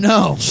contract. Oh,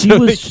 no. She So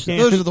was. they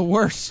Those are the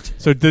worst.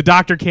 So the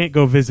doctor can't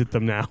go visit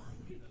them now.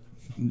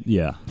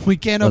 Yeah. We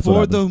can't That's what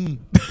afford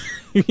them.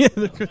 Yeah,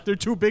 they're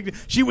too big.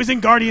 She was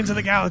in Guardians of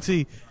the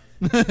Galaxy.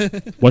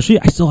 Was she?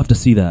 I still have to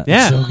see that.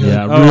 Yeah. So good.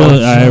 Yeah. Oh,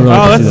 really. I really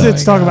have to see that.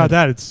 let's talk about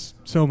that. It's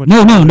so much.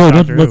 No, better than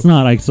let's Doctor Who.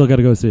 not. I still got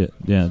to go see it.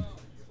 Yeah.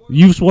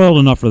 You've spoiled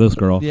enough for this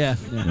girl. Yeah.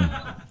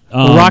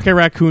 Well, Rocket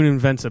Raccoon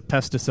invents a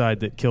pesticide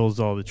that kills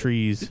all the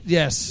trees.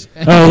 Yes.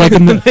 Oh, like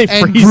in They the,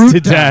 And freeze Groot to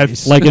death.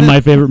 dies. like in my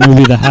favorite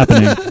movie, The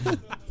Happening.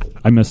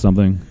 I missed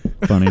something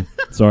funny.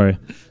 Sorry.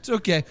 It's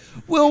okay.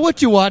 Will,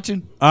 what you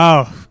watching?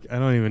 Oh, I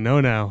don't even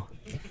know now.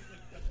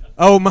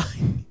 Oh my!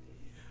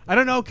 I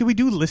don't know. Can we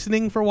do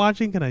listening for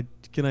watching? Can I?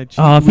 If we he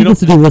don't, gets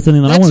to do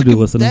listening, then I That's want to a do com-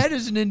 listening. That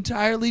is an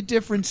entirely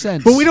different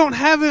sense. but we don't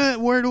have a.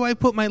 Where do I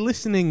put my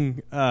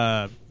listening?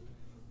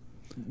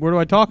 Where do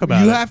I talk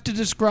about? You it? have to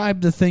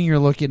describe the thing you're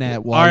looking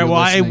at while All right. you're Well,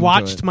 I listening to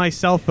watched it. my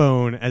cell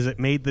phone as it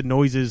made the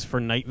noises for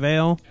Night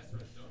Vale.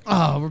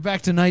 Oh, we're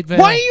back to Night Vale.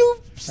 Why are you?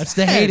 That's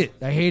the hate it.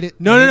 I hate it.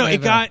 No, I no, hate no. Night It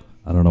Vale. got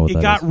I don't know what it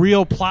that got is.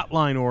 real plot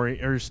line or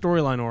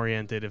storyline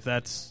oriented. If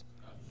that's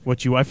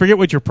what you, I forget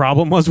what your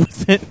problem was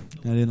with it.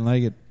 I didn't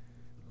like it.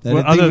 Well,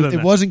 That other thing- than it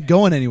that. wasn't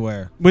going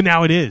anywhere. But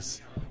now it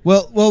is.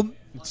 Well,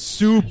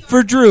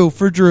 for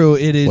Drew,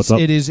 it is What's up?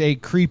 it is a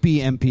creepy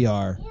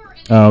NPR.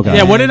 Oh, okay.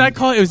 Yeah. What did I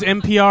call it? It was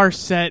NPR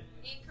set.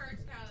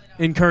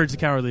 Encourage the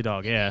Cowardly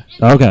Dog. Yeah.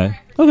 Okay.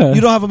 Okay.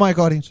 You don't have a mic,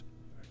 audience.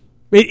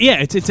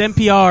 It's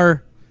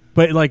NPR,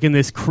 but like in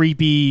this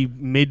creepy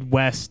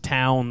Midwest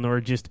town,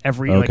 or just like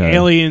Okay.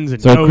 aliens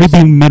and So a ghosts.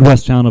 creepy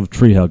Midwest town of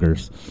tree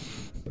huggers.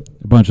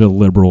 A bunch of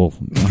liberal.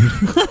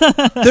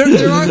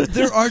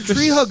 There are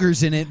tree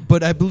huggers in it,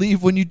 but I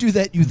believe when you do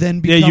that, you then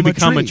become you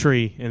become a a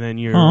tree, and then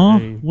you're. Aw,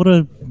 a-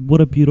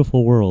 what a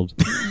beautiful world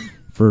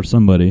for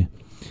somebody.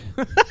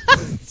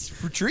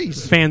 for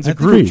trees. fans I of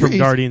think Groot for from trees.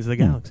 Guardians of the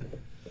Galaxy.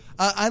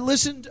 I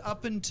listened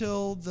up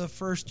until the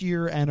first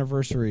year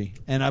anniversary,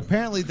 and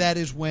apparently that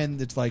is when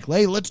it's like,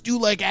 hey, let's do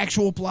like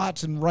actual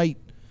plots and write.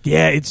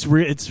 Yeah, it's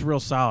real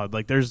solid.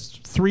 Like there's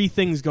 3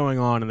 things going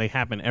on, and they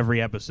happen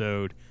every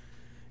episode,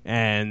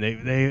 and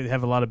they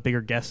have a lot of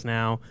bigger guests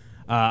now.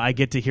 I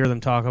get to hear them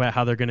talk about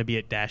how they're going to be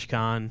at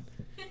DashCon,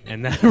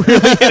 and that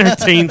really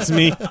entertains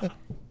me.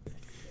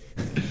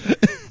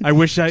 I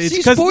wish I. It's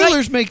See, 'cause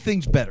spoilers make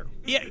things better.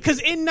 Yeah, because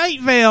in Night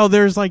Vale,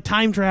 there's like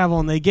time travel,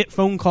 and they get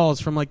phone calls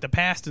from like the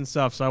past and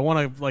stuff. So I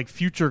want to like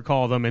future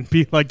call them and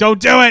be like, "Don't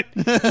do it,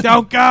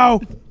 don't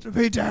go. It'd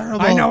be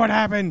terrible. I know what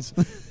happens.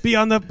 Be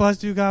on the Plus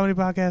 2 Comedy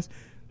Podcast.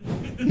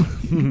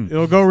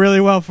 It'll go really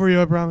well for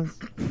you, I promise.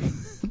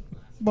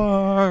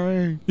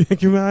 Bye.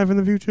 Thank you live in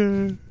the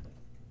future.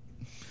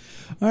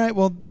 All right,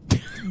 well,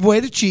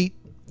 way to cheat.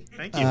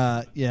 Thank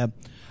you. Yeah.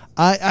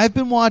 I've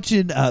been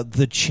watching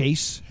The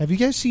Chase. Have you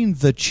guys seen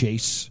The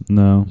Chase?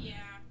 No.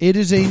 It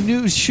is a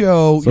news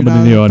show. Somebody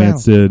in the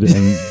audience did and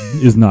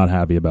is not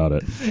happy about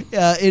it.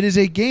 It is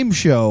a game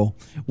show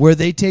where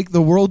they take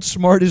the world's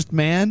smartest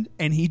man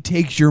and he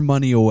takes your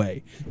money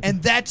away.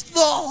 And that's the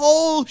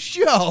whole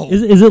show.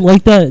 Is it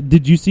like that?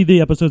 Did you see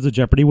the episodes of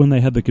Jeopardy when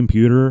they had the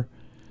computer?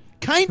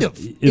 Kind of.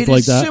 It's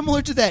like that?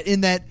 Similar to that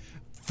in that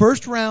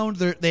first round,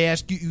 they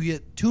ask you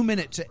get 2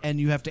 minutes and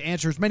you have to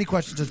answer as many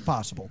questions as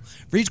possible.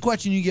 For each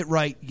question you get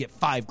right, you get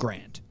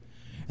 $5,000.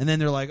 And then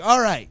they're like, all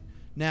right,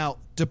 now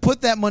to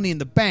put that money in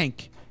the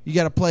bank, you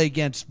got to play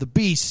against the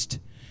Beast.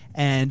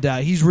 And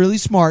he's really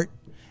smart.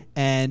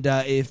 And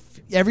if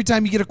every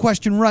time you get a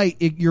question right,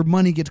 your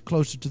money gets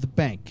closer to the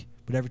bank.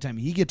 But every time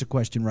he gets a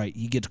question right,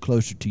 he gets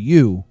closer to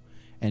you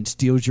and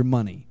steals your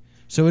money.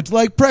 So it's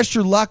like Press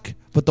Your Luck,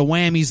 but the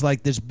whammy's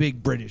like this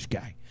big British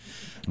guy.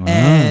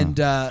 And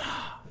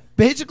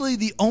basically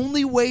the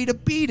only way to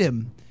beat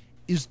him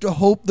is to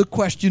hope the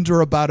questions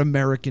are about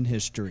American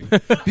history.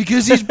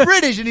 Because he's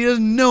British and he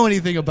doesn't know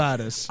anything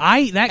about us.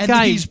 That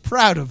guy he's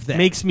proud of that.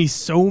 makes me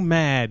so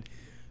mad.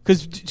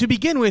 Because to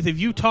begin with, if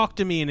you talk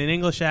to me in an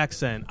English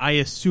accent, I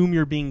assume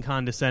you're being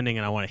condescending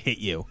and I want to hit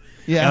you.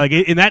 Yeah.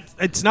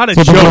 It's not a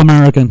Typical joke.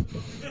 American.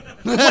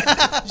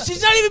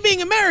 She's not even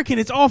being American.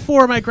 It's all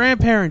four of my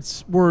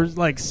grandparents were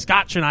like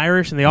Scotch and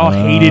Irish, and they all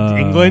hated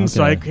England.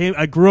 So okay.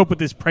 I grew up with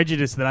this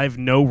prejudice that I have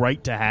no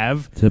right to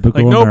have.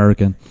 Typical Like,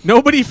 American.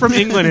 Nobody from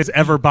England has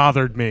ever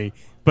bothered me.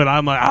 But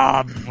I'm like,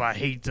 I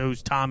hate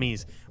those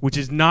Tommies, which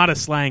is not a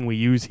slang we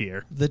use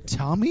here. The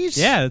Tommies?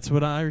 Yeah, that's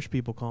what Irish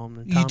people call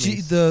them. The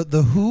Tommies.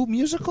 The Who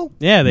musical?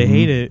 Yeah, they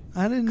hate it.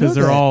 I didn't know Because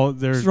they're that. all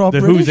They're the all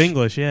Who's British?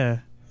 English. Yeah,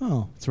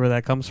 Oh. that's where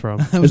that comes from.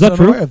 I was Is that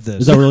true? unaware of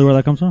this. Is that really where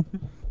that comes from?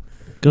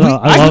 'Cause I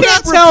I love,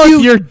 can't tell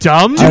if you're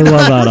dumb. I love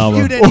that refute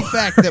album. any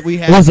fact that we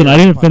have. Listen, here I on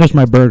didn't the finish podcast.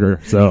 my burger,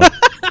 so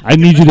I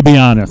need you to be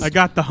honest. I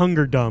got the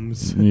hunger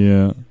dumbs.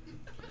 Yeah.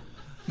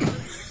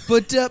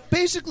 But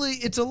basically,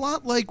 it's a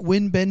lot like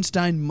Win Ben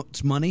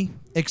Stein's money,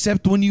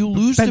 except when you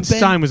lose Ben to Ben...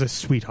 Stein was a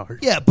sweetheart.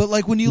 Yeah, but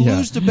like when you Yeah.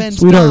 lose to Ben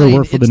Sweetheart Stein, to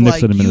work for the it's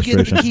Nixon like you get to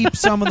administration. keep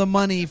some of the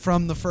money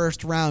from the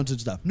first rounds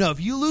and stuff. No, if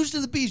you lose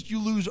to the Beast,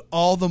 you lose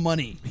all the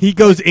money. He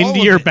goes Like, all into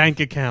of your it. bank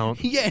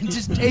account. Yeah, and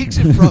just takes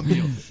it from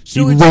you.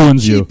 So He it's the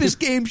ruins you. cheapest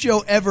game show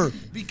ever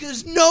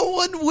because no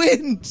one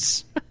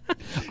wins.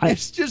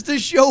 It's just a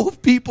show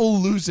of people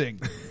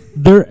losing.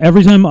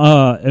 Every time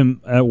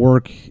I'm at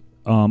work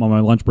on my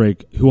lunch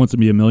break, Who Wants to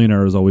Be a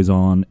Millionaire is always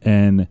on,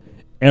 and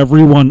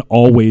everyone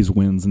always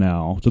wins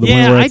now. To the point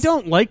Yeah, where I it's-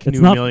 don't like it's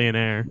New not-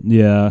 Millionaire.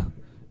 Yeah.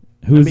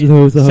 I Who's mean, the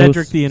host?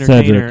 Cedric the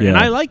Entertainer. Cedric, yeah. And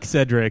I like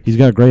Cedric. He's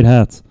got great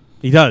hats.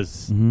 He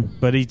does. Mhm.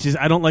 But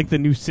I don't like the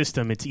new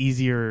system. It's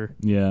easier.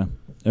 Yeah.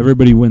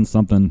 Everybody wins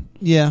something.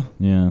 Yeah.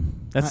 Yeah.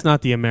 That's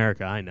not the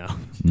America I know.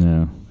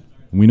 Yeah.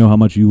 We know how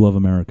much you love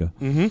America.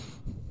 Mm-hmm.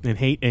 And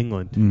hate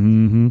England.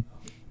 Mm-hmm.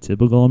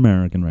 Typical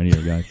American right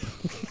here, guys.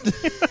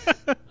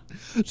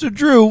 So,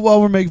 Drew, while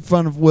we're making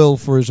fun of Will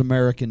for his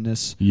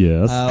Americanness,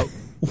 Yes.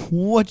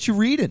 what you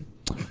reading?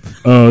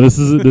 Oh, this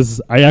is.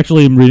 I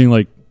actually am reading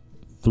like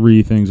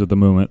 3 things at the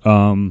moment.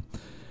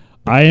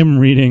 I am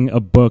reading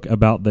a book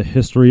about the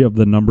history of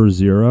the number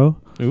 0.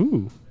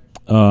 Ooh.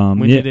 When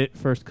When did it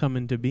first come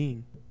into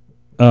being?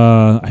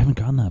 I haven't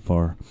gotten that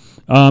far.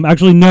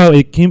 Actually, no.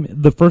 It came.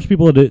 The first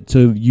people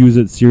to use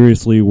it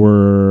seriously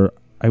were,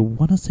 I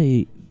want to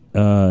say,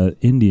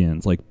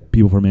 Indians, like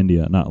people from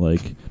India, not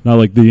like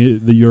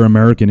the your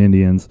American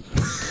Indians.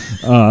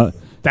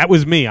 That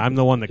was me. I'm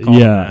the one that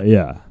called that.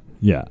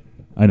 Yeah.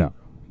 I know.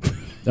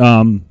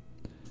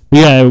 But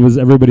yeah, it was.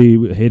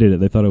 Everybody hated it.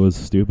 They thought it was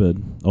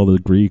stupid. All the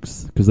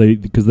Greeks,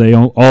 because they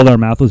all their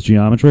math was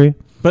geometry.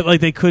 But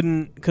like they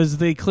couldn't, because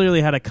they clearly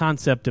had a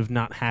concept of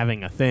not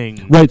having a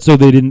thing. Right. So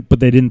they didn't.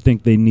 But they didn't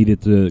think they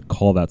needed to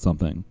call that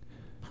something.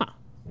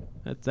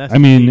 That's I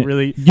mean,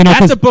 really. you know, that's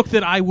 'cause a book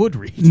that I would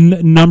read.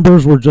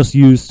 Numbers were just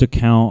used to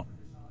count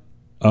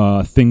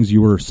things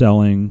you were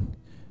selling.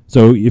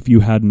 So if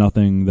you had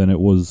nothing, then it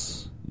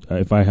was.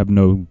 If I have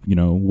no,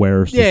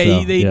 wares to Yeah,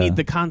 sell. they yeah. need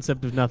the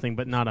concept of nothing,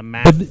 but not a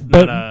math.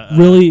 But not a,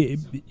 really,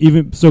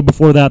 even so,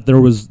 before that, there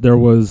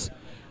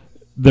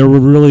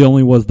really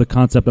only was the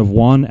concept of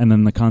one, and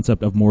then the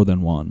concept of more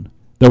than one.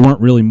 There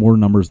weren't really more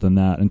numbers than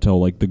that until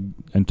the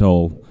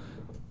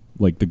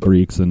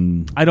Greeks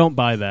and. I don't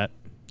buy that.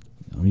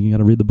 I mean, you got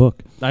to read the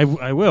book. I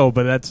will,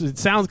 but it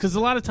sounds, because a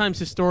lot of times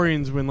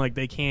historians, when like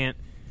they can't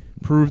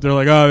prove, they're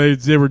like, oh,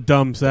 they were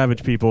dumb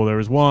savage people. There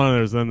was one,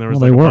 there was Well, like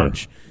they a were.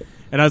 bunch.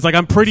 And I was like,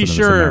 I'm pretty Listen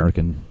to this sure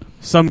American.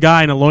 some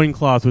guy in a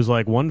loincloth was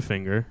like, one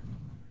finger,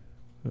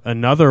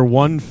 another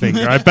one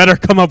finger. I better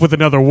come up with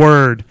another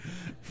word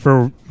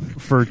for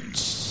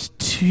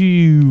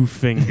 2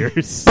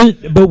 fingers.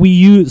 But we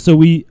use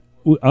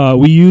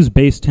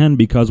base 10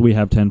 because we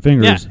have 10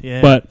 fingers. Yeah.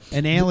 But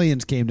And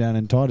aliens came down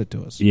and taught it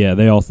to us. yeah,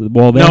 they also they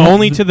No, had,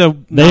 only to the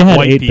they not had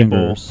white 8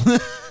 people.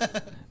 fingers.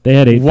 They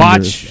had 8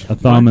 Watch- fingers. A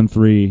thumb and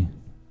 3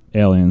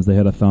 aliens. They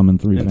had a thumb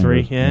and 3 And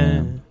fingers. 3,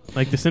 yeah.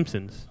 Like The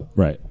Simpsons.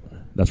 Right.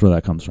 That's where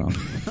that comes from.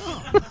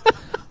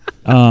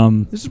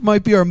 This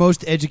might be our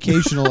most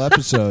educational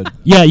episode.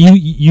 Yeah,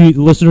 you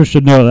listeners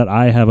should know that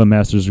I have a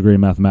master's degree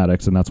in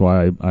mathematics, and that's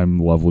why I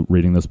love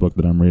reading this book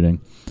that I'm reading.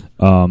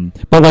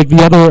 But like the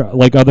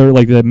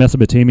the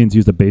Mesopotamians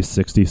used a base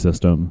 60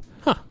 system.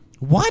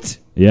 What?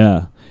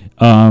 Yeah,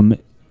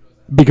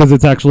 because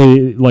it's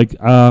actually like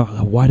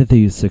why did they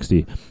use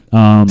 60?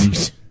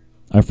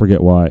 I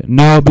forget why.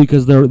 No,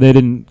 because they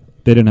didn't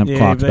have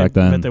clocks back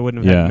then. But they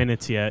wouldn't have had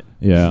minutes yet.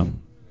 Yeah.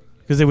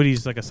 Because they would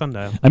use like a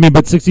sundial. I mean,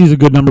 but 60 is a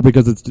good number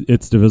because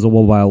it's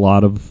divisible by a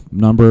lot of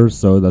numbers,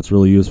 so that's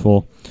really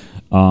useful.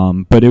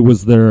 But it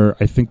was their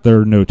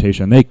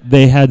notation.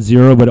 They had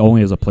 0, but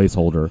only as a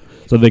placeholder,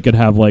 so they could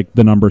have like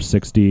the number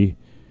 60.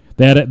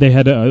 They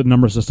had a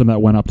number system that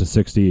went up to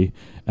 60,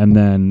 and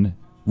then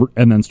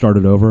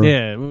started over.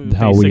 Yeah,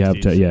 how we 60s,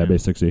 have to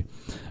base 60.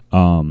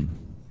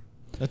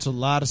 That's a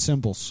lot of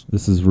symbols.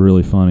 This is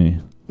really funny.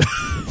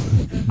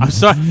 I'm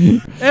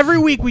sorry. Every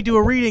week we do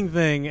a reading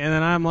thing, and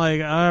then I'm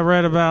like, I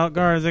read about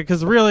Garza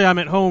because really I'm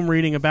at home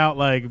reading about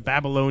like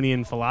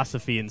Babylonian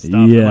philosophy and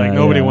stuff. Yeah, and, like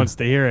nobody yeah. wants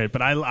to hear it,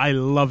 but I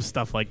love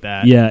stuff like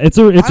that. Yeah, it's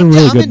a really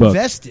good book. I'm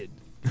invested.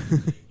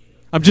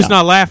 I'm just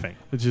not laughing.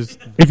 It's just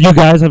If you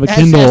guys have a As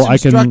Kindle, I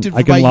instructed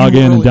can by log you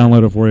in and earlier.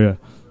 download it for you.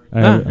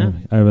 I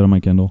have it on my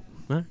Kindle.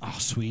 Oh,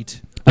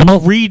 sweet. I'll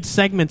read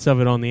segments of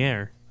it on the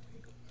air.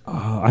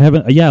 I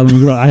haven't. Yeah,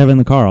 I have it in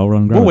the car. I'll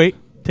run and grab We'll it. wait.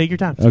 Take your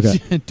time. Okay.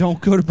 Don't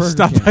go to Burger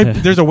Stop. King.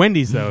 There's a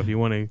Wendy's though if you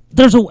want to.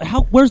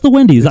 Where's the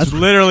Wendy's? It's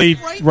literally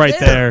right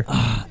there.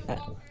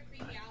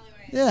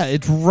 Yeah,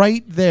 it's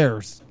right there.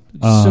 It's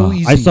so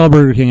easy. I saw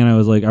Burger King and I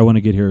was like, I want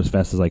to get here as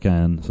fast as I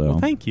can. So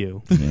Thank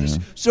you. yeah.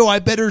 So I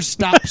better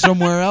stop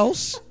somewhere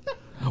else?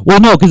 Well,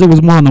 no, because it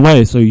was more on the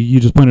way. So you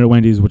just pointed at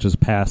Wendy's, which is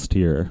past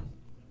here.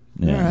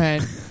 Yeah. All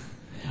right.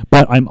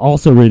 But I'm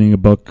also reading a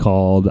book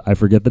called, I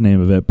forget the name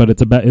of it, but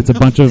it's a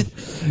bunch of.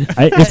 Is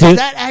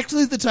that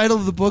actually the title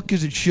of the book?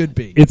 Because it should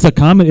be. It's a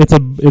comedy. It's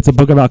a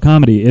book about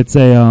comedy. It's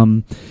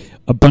a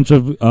bunch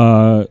of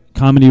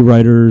comedy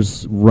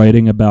writers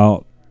writing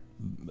about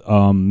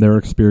their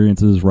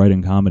experiences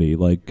writing comedy.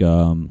 Like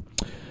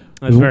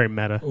That's very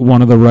meta.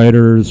 one of the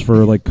writers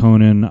for like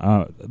Conan,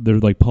 they're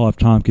like Paul F.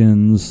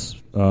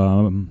 Tompkins,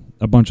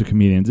 a bunch of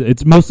comedians.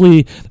 It's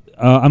mostly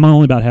I'm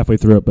only about halfway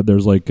through it, but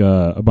there's like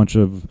a bunch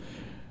of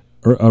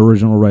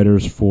original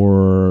writers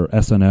for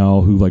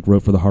SNL who like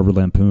wrote for the Harvard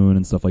Lampoon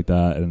and stuff like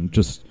that, and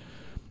just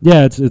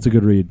it's a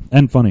good read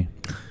and funny.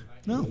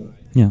 No.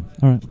 Yeah.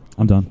 All right,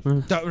 I'm done.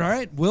 All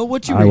right. Will,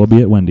 what you I read? will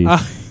be at Wendy's.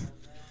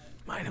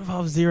 Mine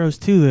involves zeros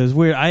too. That was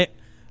weird. I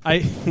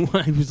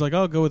was like,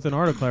 I'll go with an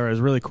article. It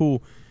was really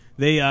cool.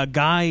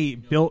 Guy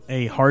built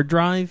a hard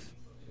drive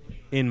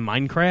in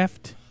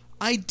Minecraft,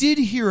 I did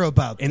hear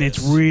about and this.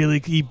 it's really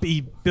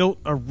he built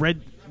a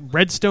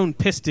redstone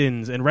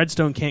pistons, and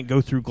redstone can't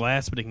go through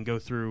glass, but it can go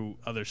through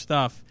other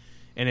stuff.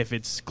 And if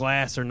it's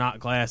glass or not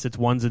glass, it's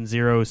ones and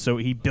zeros. So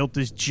he built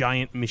this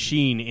giant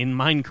machine in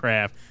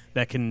Minecraft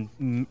that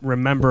can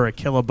remember a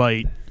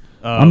kilobyte.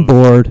 I'm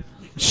bored.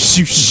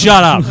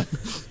 Shut up.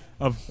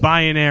 Of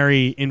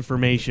binary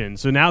information.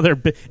 So now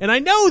they're and I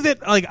know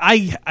that like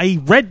I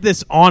read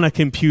this on a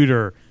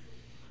computer,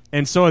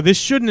 and so this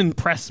shouldn't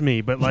impress me,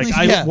 but like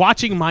Yeah.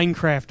 watching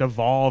Minecraft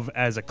evolve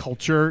as a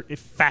culture, it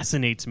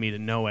fascinates me to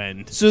no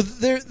end. So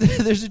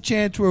there's a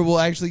chance where we'll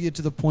actually get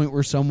to the point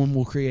where someone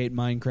will create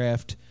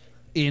Minecraft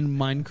in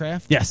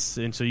Minecraft Yes,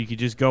 and so you could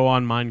just go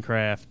on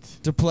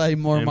Minecraft to play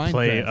more and Minecraft.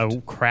 play a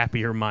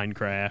crappier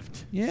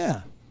Minecraft.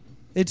 Yeah.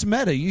 It's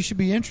meta. You should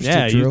be interested,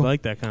 Yeah, Drew. you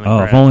like that kind of Oh,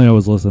 crap. if only I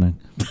was listening.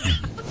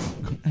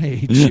 I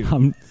hate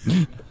you.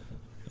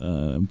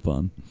 I'm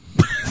fun.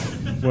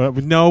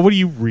 No, what are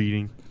you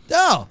reading?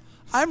 Oh,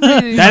 I'm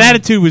reading. That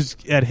attitude was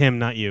at him,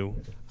 not you.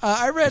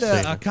 I read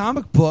a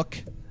comic book.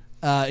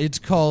 It's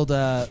called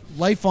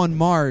Life on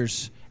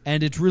Mars,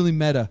 and it's really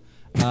meta.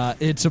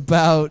 It's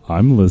about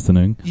I'm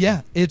listening.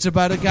 it's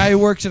about a guy who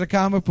works at a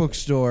comic book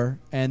store,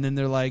 and then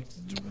they're like,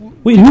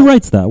 Wait, who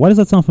writes that? Why does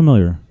that sound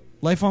familiar?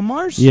 Life on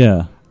Mars?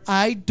 Yeah.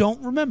 I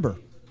don't remember.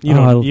 You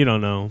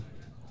don't know.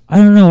 I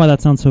don't know why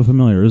that sounds so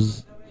familiar.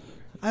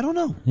 I don't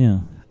know.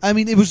 Yeah. I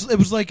mean, it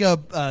was like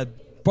a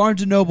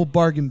Barnes & Noble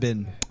bargain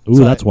bin. Ooh,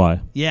 So that's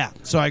why. Yeah,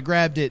 so I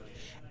grabbed it,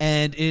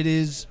 and it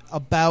is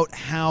about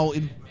how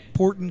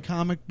important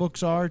comic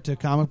books are to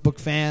comic book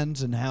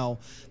fans, and how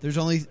there's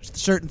only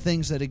certain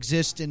things that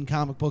exist in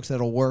comic books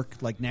that'll work,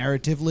 like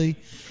narratively.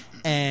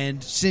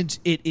 And since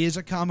it is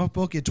a comic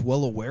book, it's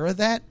well aware of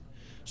that.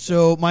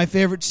 So my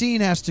favorite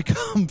scene has to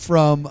come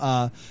from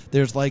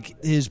there's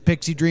like his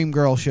pixie dream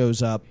girl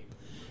shows up,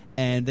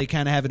 and they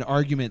kind of have an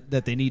argument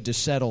that they need to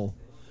settle.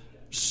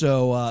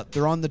 So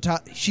they're on the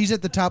top. She's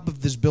at the top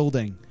of this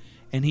building,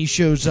 and he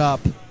shows up,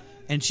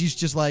 and she's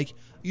just like,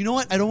 you know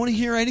what? I don't want to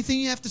hear anything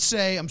you have to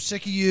say. I'm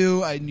sick of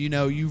you.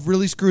 You've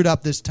really screwed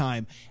up this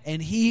time.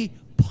 And he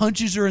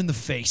punches her in the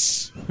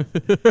face.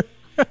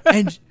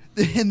 and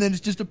then it's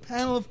just a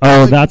panel of...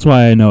 Oh, that's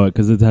why I know it,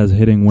 because it has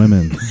hitting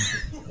women.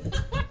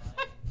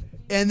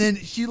 And then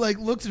she like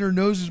looks and her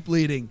nose is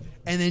bleeding,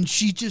 and then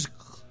she just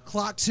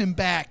clocks him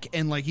back,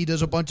 and like he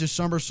does a bunch of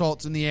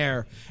somersaults in the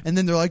air, and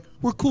then they're like,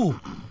 "We're cool."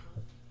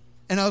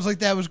 And I was like,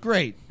 that was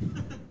great.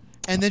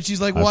 And then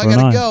she's like, well, Eye I for an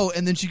gotta eye. go.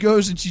 And then she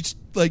goes and she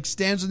like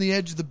stands on the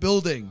edge of the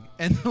building.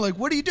 And they're like,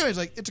 what are you doing? It's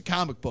like, it's a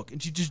comic book.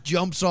 And she just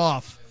jumps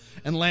off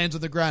and lands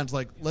on the ground. It's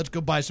like, let's go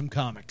buy some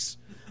comics.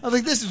 I was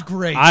like, this is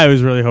great. I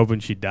was really hoping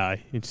she'd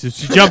die. It's just,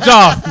 she jumped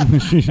off,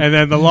 and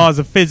then the laws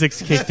of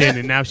physics kicked in,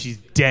 and now she's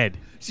dead.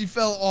 She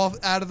fell off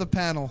out of the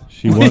panel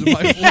She onto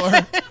wa- my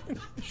floor.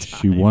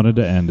 She wanted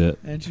to end it.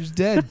 And she's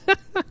dead.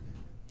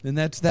 And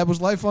that was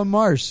Life on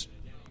Mars.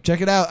 Check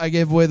it out. I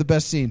gave away the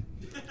best scene.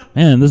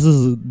 Man,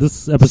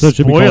 this episode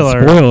should be called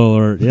Spoiler. Spoiler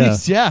Alert. Yeah.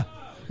 Yeah.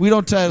 We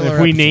don't title If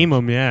our we episode. name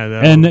them,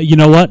 yeah. And you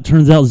know what?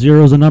 Turns out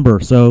 0 is a number,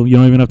 so you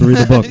don't even have to read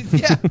the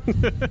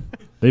book. Yeah.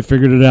 They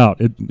figured it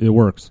out. It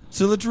works.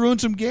 So let's ruin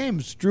some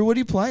games. Drew, what are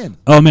you playing?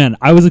 Oh man,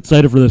 I was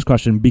excited for this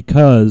question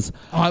because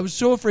Oh, I was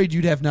so afraid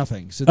you'd have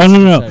nothing. So oh this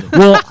is no. exciting.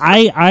 Well,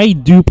 I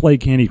do play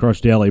Candy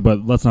Crush daily,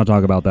 but let's not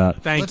talk about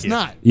that. thank Let's you.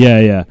 not.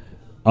 Yeah.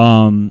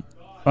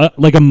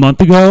 Like a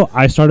month ago,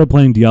 I started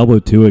playing Diablo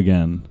 2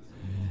 again,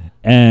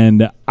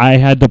 and I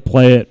had to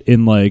play it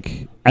in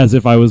like as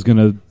if I was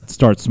gonna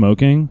start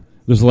smoking.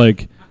 Just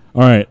like,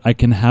 all right, I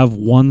can have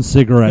one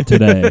cigarette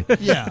today.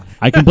 Yeah.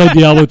 I can play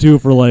Diablo 2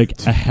 for like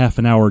a half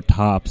an hour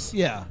tops.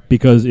 Yeah.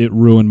 Because it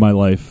ruined my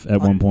life at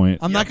one point.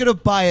 I'm not going to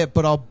buy it,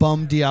 but I'll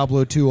bum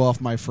Diablo 2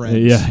 off my friends.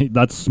 Yeah,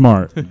 that's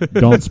smart.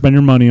 Don't spend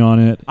your money on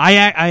it. I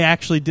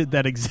actually did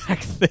that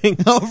exact thing.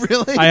 Oh,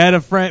 really? I had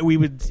a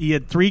friend. He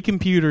had 3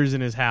 computers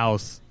in his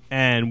house,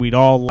 and we'd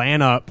all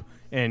LAN up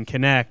and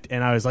connect.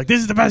 And I was like, "This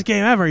is the best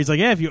game ever." He's like,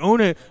 "Yeah, if you own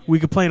it, we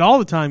could play it all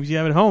the time because you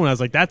have it at home." And I was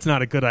like, "That's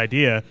not a good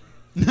idea.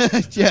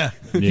 Yeah.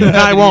 Yeah.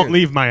 I won't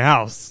leave my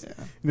house.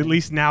 At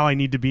least now I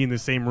need to be in the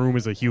same room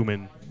as a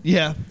human."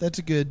 Yeah, that's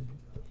a good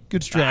I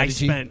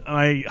strategy. spent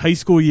my high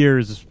school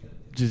years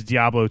just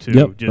Diablo 2.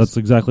 Yep, just that's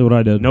exactly what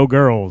I did. no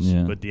girls,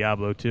 Yeah. but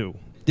Diablo 2.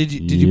 Did you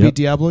Yep. beat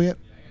Diablo yet?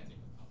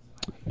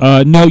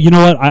 No, you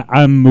know what?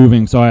 I'm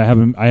moving, so I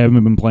haven't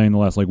been playing the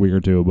last like week or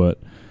two. But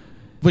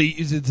But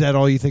is that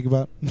all you think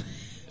about?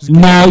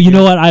 no, you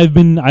know what?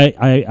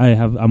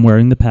 I'm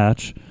wearing the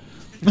patch,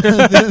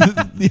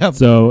 Yeah.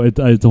 so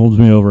it holds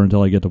me over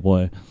until I get to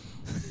play.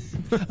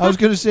 I was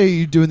going to say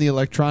you're doing the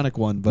electronic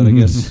one, but I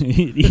guess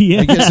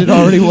yeah. I guess it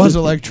already was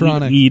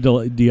electronic.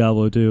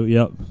 Diablo 2.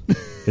 Yep,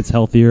 it's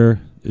healthier.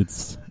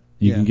 It's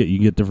you Yeah.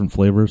 can get different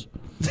flavors.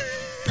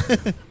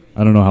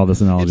 I don't know how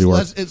this analogy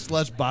works. It's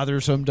less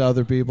bothersome to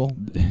other people.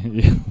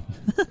 Yeah.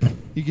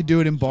 You could do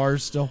it in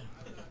bars still.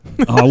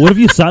 What if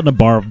you sat in a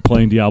bar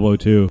playing Diablo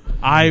 2?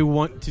 I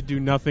want to do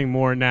nothing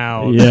more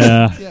now.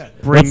 Yeah. Yeah.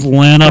 Bring Let's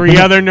LAN up 3 in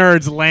a- other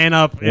nerds LAN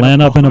up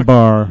in a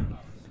bar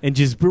and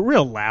just be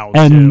real loud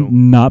and too.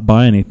 not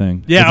buy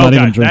anything. Yeah, It's not oh,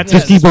 even God, drink. that's-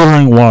 Just keep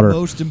ordering water.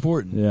 Most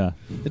important. Yeah.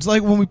 It's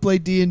like when we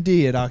played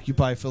D&D at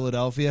Occupy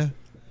Philadelphia.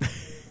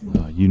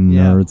 Oh, you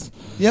Yeah. nerds.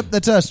 Yep,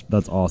 that's us.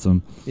 That's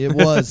awesome. It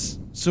was.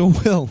 So,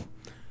 Will,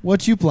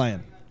 what you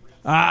playing?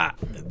 I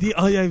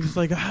was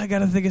like, I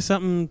gotta think of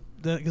something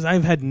because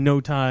I've had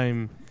no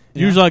time.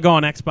 Yeah. Usually, I go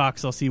on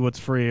Xbox, I'll see what's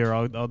free, or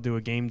I'll do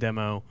a game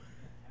demo,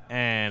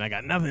 and I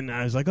got nothing.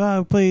 I was like,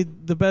 I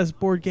played the best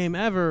board game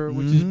ever,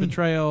 which is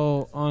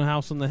Betrayal on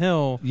House on the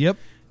Hill. Yep.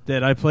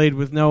 That I played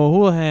with Noah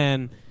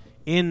Houlihan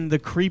in the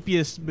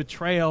creepiest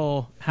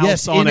betrayal house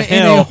Yes, on in a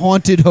hill. in a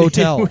haunted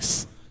hotel. It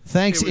was-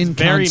 Thanks, it was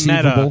very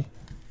inconceivable. meta.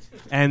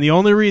 And the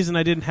only reason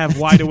I didn't have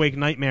wide awake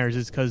nightmares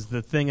is because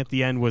the thing at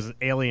the end was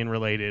alien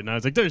related, and I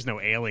was like, "There's no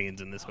aliens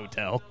in this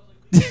hotel."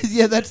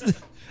 Yeah,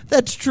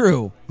 that's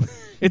true.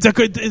 It's a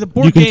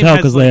board You can game. tell has,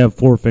 because like- they have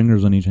 4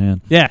 fingers on each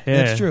hand. yeah,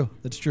 That's true.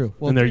 That's true.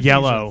 Well, And they're 3 fingers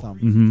yellow. on the thumb.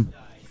 Mm-hmm.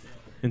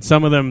 And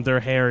some of them, their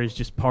hair is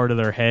just part of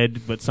their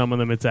head, but some of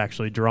them it's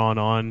actually drawn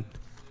on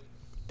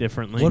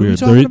differently. What are we Weird.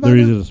 talking They're, about they're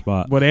now? easy to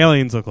spot. What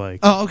aliens look like?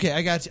 Oh, okay,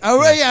 I got you. Oh,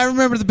 right, yeah, I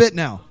remember the bit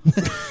now.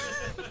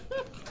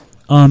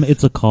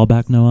 It's a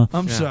callback, Noah.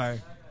 I'm Yeah.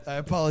 sorry. I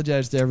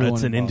apologize to everyone.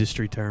 That's an involved.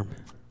 industry term.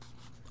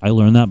 I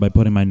learned that by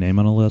putting my name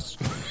on a list.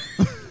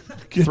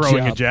 Good Throwing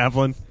a job.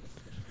 javelin.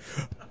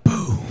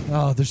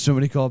 Oh, there's so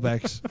many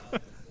callbacks.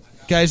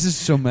 Guys, this is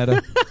so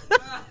meta.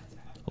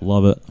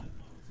 Love it.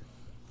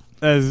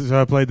 So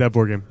I played that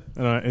board game.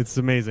 It's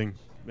amazing.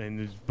 And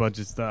there's a bunch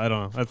of stuff. I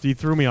don't know. He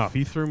threw me off.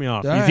 He's All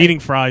right. eating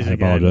fries I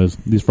again. apologize.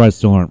 These fries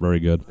still aren't very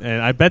good.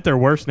 And I bet they're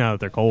worse now that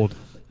they're cold.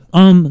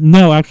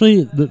 No,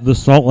 actually, the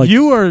salt like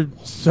You are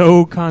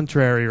so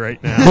contrary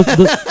right now.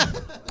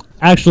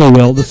 actually,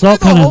 Will, the salt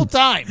The kind whole of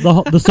time.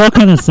 the salt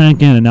kind of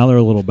sank in, and now they're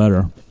a little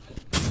better.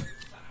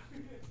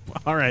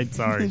 All right,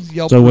 sorry.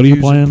 Yelp So what are you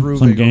reviews playing? improving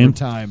Some over game?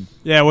 time.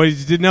 Yeah, what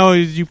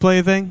did you play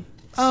a thing?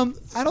 I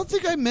don't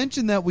think I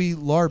mentioned that we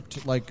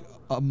LARPed like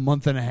a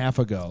month and a half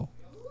ago.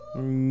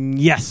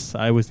 Yes,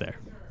 I was there.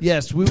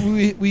 Yes,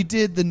 we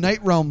did the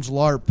Night Realms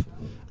LARP,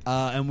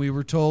 and we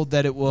were told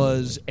that it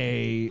was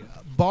a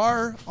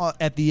bar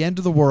at the end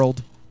of the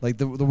world. Like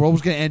the world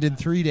was going to end in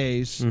 3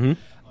 days,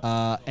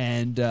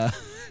 and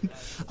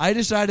I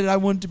decided I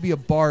wanted to be a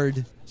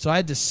bard, so I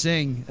had to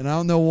sing, and I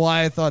don't know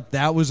why I thought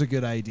that was a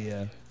good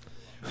idea.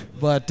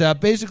 But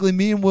basically,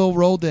 me and Will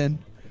rolled in.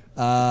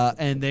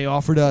 and they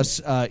offered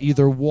us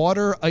either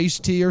water,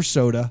 iced tea, or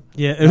soda.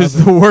 Yeah, it was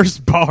the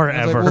worst bar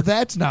I was ever. like, well,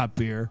 that's not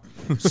beer.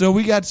 So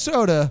we got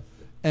soda,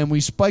 and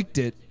we spiked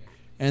it,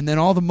 and then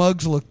all the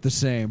mugs looked the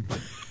same.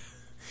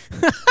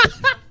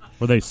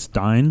 Were they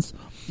Steins?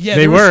 Yeah,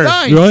 They they were.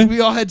 Steins. Really? We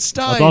all had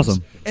Steins. That's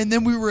awesome. And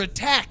then we were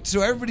attacked,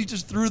 so everybody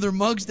just threw their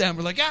mugs down.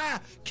 We're like,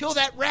 kill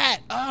that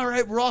rat. All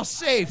right, we're all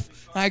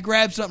safe. And I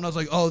grabbed something. I was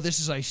like, oh, this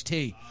is iced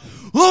tea.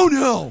 Oh,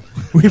 no.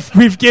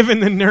 We've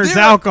given the nerds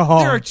alcohol.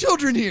 There are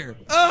children here.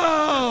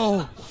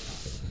 Oh.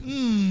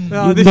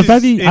 No, this, The is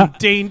fact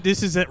that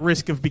this is at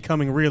risk of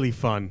becoming really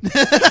fun.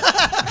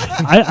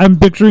 I'm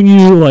picturing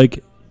you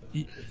like,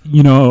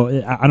 you know,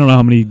 I don't know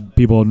how many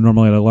people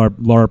normally at a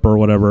LARP or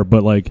whatever,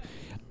 but like,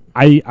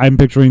 I'm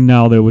picturing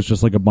now that it was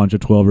just like a bunch of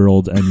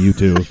 12-year-olds and you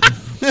two.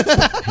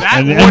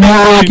 and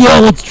they're like, yeah,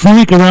 let's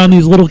drink around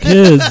these little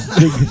kids.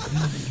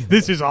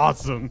 This is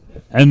awesome.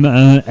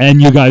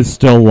 and you guys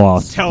still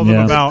lost. Tell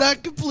them about.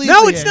 Not completely.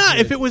 No, it's not.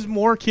 actually. If it was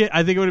more kid,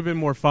 I think it would have been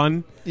more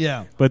fun.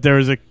 Yeah. But there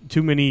was a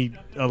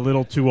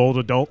little too old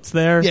adults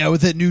there. Yeah,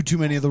 with it knew too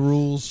many of the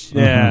rules.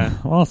 Yeah.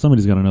 Well,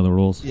 somebody's got to know the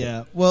rules.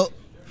 Yeah. Well,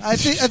 I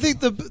think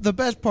the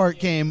best part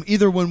came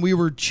either when we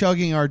were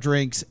chugging our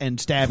drinks and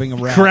stabbing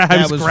around.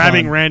 That was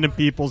grabbing fun. random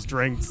people's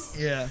drinks.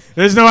 Yeah.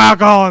 There's no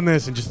alcohol in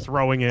this, and just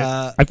throwing it.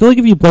 I feel like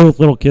if you play with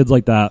little kids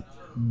like that,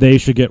 they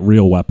should get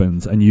real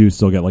weapons, and you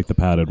still get like the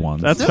padded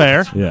ones. That's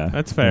fair. Yeah.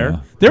 That's fair. Yeah.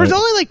 There was Right.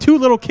 only like 2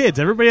 little kids.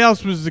 Everybody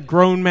else was a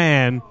grown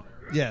man.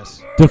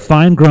 Yes.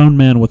 Define grown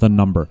man with a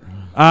number.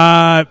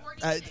 Uh,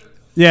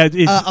 Yeah,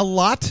 it's a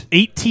lot.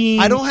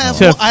 18. I don't have.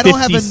 to I don't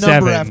have a 57.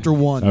 number after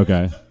one.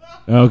 Okay.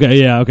 Okay.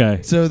 Yeah.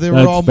 Okay. So they were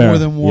That's all fair. more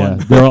than one.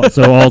 Yeah. They're all,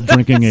 so all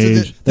drinking So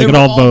age. they They could were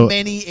all vote.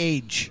 many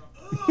age.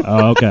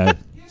 Oh, okay.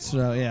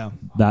 So yeah.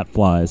 That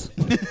flies.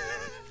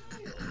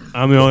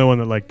 I'm the only one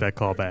that liked that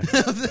callback.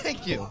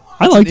 Thank you.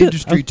 I liked an it.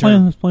 industry I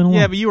was playing along.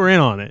 Yeah, but you were in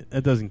on it.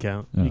 That doesn't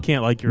count. Yeah. You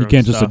can't like your you own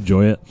can't just stuff.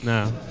 enjoy it.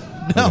 No.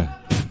 No. Okay.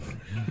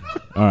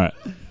 All right.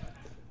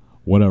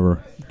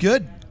 Whatever.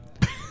 Good.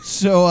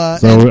 So.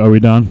 So are we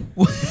done?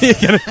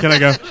 Can I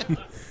go?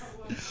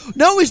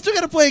 No, we still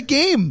got to play a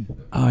game.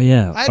 Oh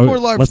yeah. I had more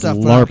LARP let's stuff,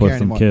 but I don't LARP care with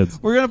some anymore. kids.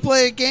 We're gonna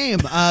play a game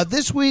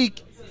this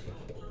week.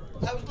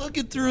 I was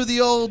looking through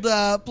the old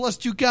Plus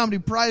 2 Comedy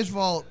Prize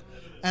Vault,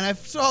 and I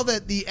saw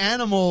that the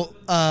Animal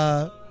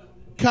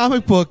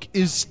comic book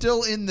is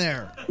still in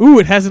there. Ooh,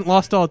 it hasn't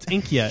lost all its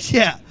ink yet.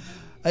 Yeah.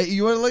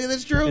 You want to look at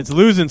this, Drew? It's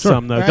losing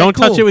some though. All right, Don't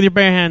touch cool. it with your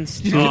bare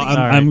hands. Oh, All right.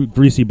 I'm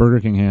greasy Burger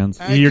King hands.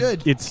 All right,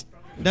 good. It's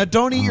Now,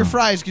 don't eat your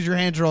fries because your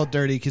hands are all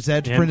dirty because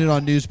that's Yeah. printed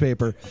on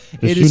newspaper.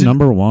 Issue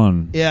number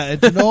 1. Yeah,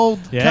 it's an old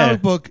Yeah.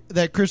 comic book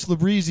that Chris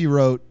Labrizzi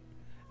wrote.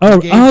 Oh,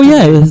 gave oh to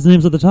yeah, me. his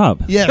name's at the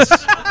top. Yes.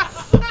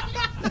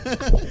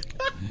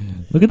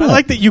 Look at I that.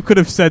 like that you could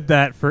have said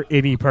that for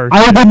any person.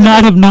 I would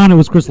not have known it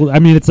was Chris. I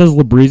mean, it says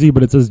Labrizzi,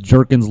 but it says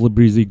Jerkins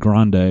Labrizzi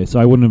Grande, so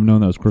I wouldn't have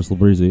known that was Chris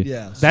Labrizzi.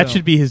 Yeah. that so-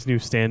 should be his new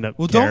stand-up.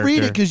 Well, don't read it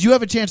character. because you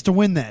have a chance to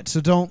win that.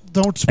 So don't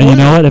spoil And you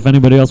know it. what? If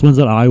anybody else wins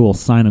it, I will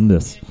sign him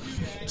this.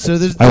 So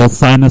there's I will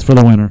sign this for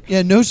the winner.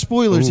 yeah, no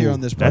spoilers Ooh, here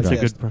on this podcast.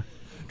 That's a good.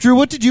 Drew,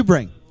 what did you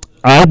bring?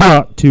 I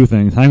brought 2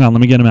 things. Hang on,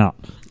 let me get them out.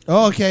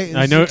 Oh, okay.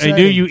 I This know. is I knew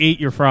exciting. you ate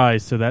your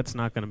fries, so that's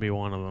not going to be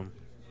one of them.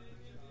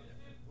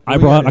 I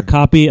we brought got a here?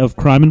 copy of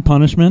Crime and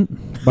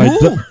Punishment by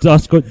Ooh.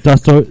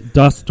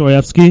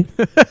 Dostoevsky.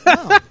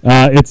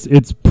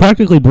 It's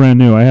practically brand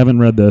new. I haven't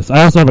read this.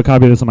 I also have a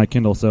copy of this on my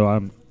Kindle, so I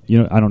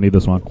don't need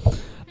this one. All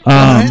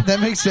right, that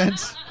makes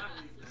sense.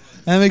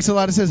 That makes a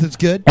lot of sense. That's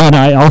good. And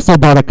I also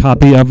bought a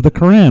copy of the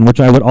Quran, which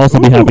I would also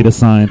be happy to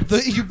sign.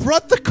 You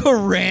brought the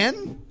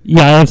Quran?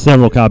 Yeah, I have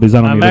several copies.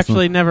 I don't I've need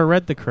actually this one. never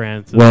read the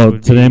Quran. So Well, it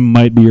would today be-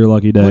 might be your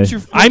lucky day.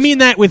 I mean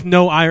that with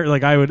no iron.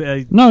 Like I would.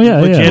 No,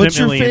 yeah, yeah. legitimately what's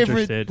your favorite?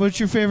 interested. What's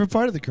your favorite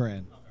part of the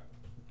Quran?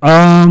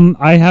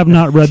 I have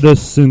not read this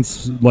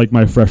since like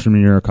my freshman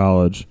year of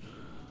college,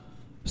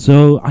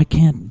 so I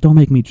can't. Don't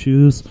make me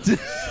choose.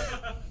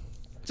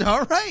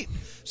 All right.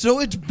 So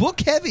it's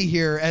book heavy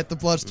here at the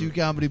Plus 2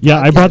 Comedy Podcast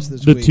Yeah, I bought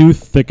this the week. 2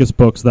 thickest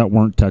books that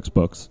weren't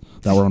textbooks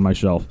that were on my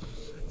shelf.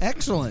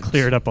 Excellent.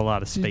 Cleared up a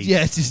lot of space.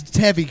 Yeah, it's just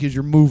heavy because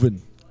you're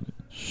moving.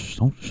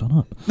 Don't shut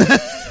up.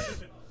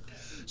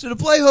 So to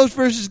play host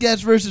versus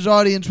guest versus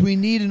audience, we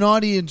need an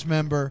audience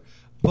member,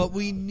 but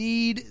we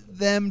need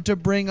them to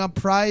bring a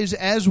prize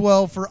as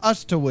well for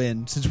us to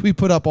win since we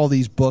put up all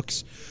these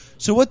books.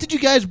 So what did you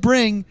guys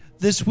bring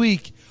this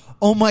week?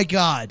 Oh my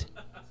God.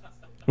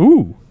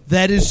 Ooh.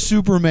 That is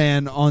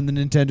Superman on the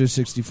Nintendo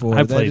 64.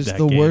 I That played is that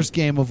the game. worst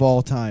game of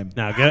all time.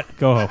 Now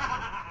go home.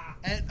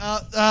 And Get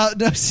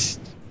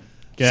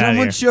outta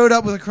someone here. showed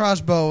up with a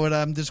crossbow, and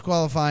I'm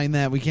disqualifying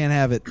that. We can't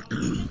have it.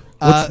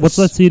 What's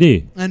that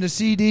CD? And a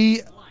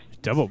CD,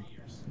 Double.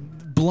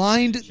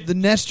 Blind the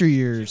Nestor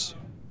Years.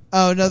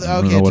 Oh, no.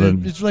 don't Okay, know what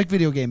it's like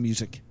video game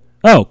music.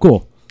 Oh,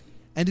 cool.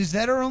 And is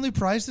that our only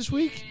prize this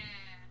week?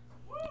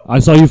 I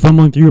saw you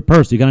fumbling through your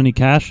purse. You got any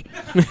cash?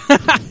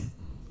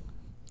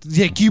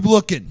 Yeah, keep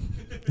looking.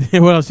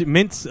 What else?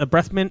 Mints, a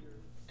breath mint.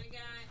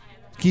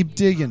 Keep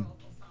digging.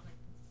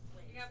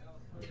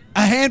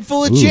 A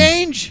handful of Ooh.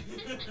 change?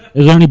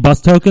 Is there any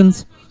bus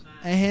tokens?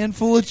 A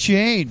handful of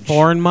change.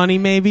 Foreign money,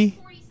 maybe?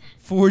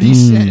 40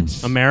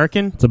 cents.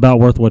 American? It's about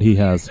worth what he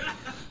has.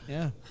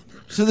 Yeah.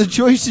 So the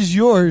choice is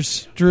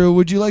yours, Drew.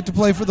 Would you like to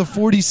play for the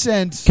 40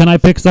 cents? Can I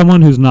pick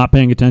someone who's not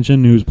paying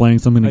attention, who's playing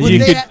something? You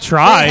again? could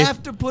try. They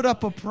have to put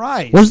up a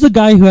price. Where's the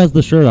guy who has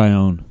the shirt I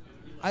own?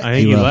 I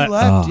think he left.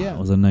 Oh, yeah. it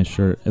was a nice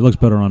shirt. It looks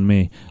better on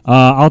me.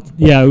 We'll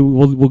go.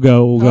 We'll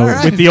go. All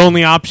right. With the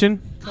only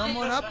option? Come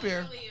on up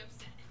here.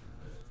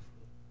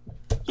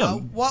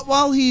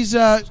 While he's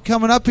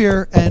coming up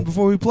here, and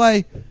before we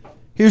play,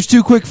 here's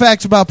 2 quick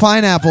facts about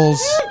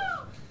pineapples.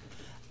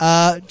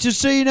 Just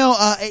so you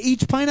know,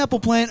 each pineapple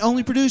plant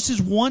only produces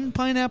 1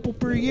 pineapple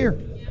per year.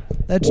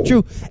 That's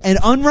true. And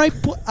unripe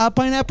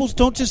pineapples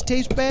don't just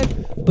taste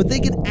bad, but they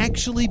can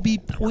actually be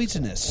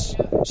poisonous.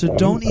 So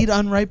don't eat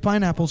unripe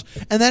pineapples.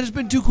 And that has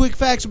been 2 quick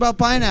facts about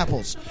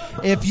pineapples.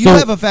 If you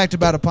have a fact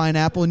about a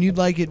pineapple and you'd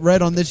like it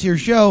read on this here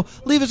show,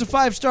 leave us a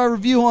 5-star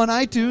review on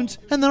iTunes,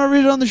 and then I'll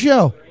read it on the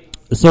show.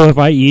 So if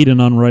I eat an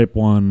unripe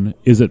one,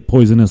 is it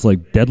poisonous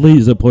like deadly?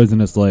 Is it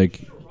poisonous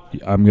like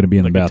I'm going to be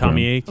in Like the a bathroom?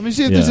 tummy ache? Let me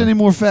see if there's any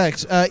more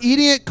facts.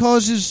 Eating it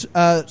causes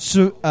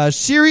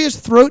serious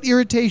throat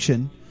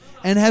irritation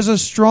and has a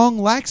strong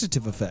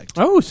laxative effect.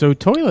 Oh, so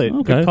toilet.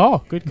 Okay. Good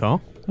call. Good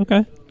call.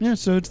 Okay. Yeah,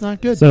 so it's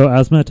not good. So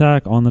asthma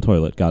attack on the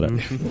toilet. Got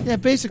it. Yeah,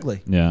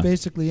 basically. Yeah.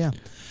 Basically, yeah.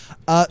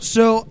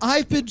 So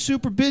I've been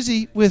super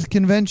busy with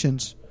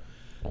conventions.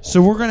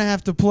 So we're going to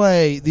have to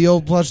play the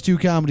old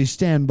 +2 comedy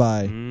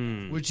standby,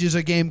 which is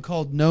a game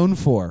called Known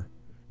For.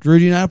 Drew,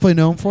 do you know how to play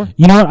Known For?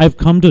 You know what? I've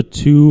come to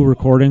 2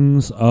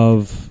 recordings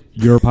of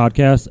your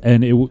podcast,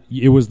 and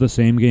it was the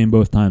same game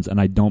both times, and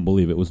I don't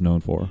believe it was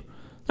Known For.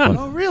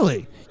 Oh,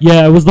 really?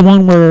 Yeah, it was the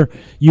one where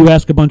you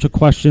ask a bunch of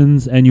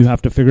questions and you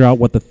have to figure out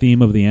what the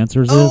theme of the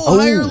answers is. Oh,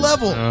 higher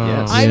level.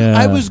 Yes.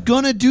 I was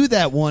going to do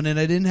that one, and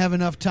I didn't have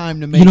enough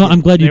time to make You know, it. I'm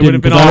glad you It would didn't.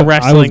 have been 'cause all I was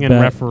wrestling and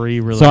bad. referee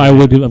related. So I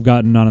would have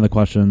gotten none of the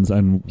questions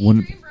and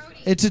wouldn't.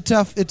 It's a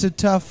tough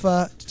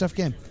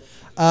game.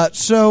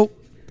 So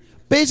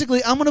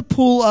basically, I'm going to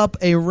pull up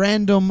a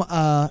random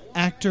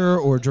actor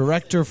or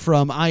director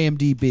from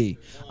IMDb.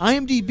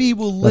 IMDb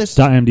will list.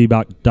 That's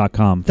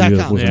 .imdb.com. for you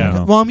 .com. listening Yeah. at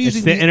home. Well, I'm using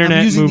It's the I'm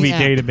Internet using Movie the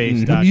app.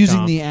 Database. I'm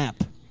using the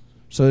app,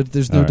 so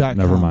there's no All right, .com.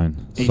 never mind.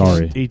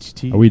 Sorry.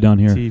 HT. Are we done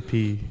here?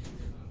 TP.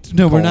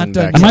 No, we're not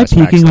done. Am I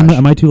Backslash, peeking? backslash.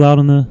 Am I too loud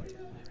on the?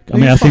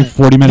 I'm you're asking fine.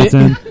 40 minutes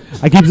in.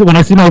 I keep when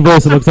I see my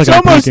voice, it looks like It's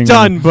I'm almost peeking.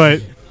 done,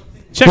 but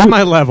check Who-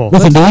 my level.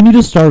 Listen, do we need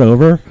to start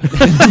over?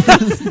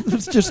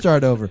 Let's just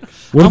start over.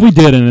 What if we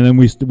did, and then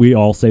we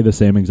all say the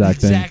same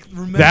exact thing?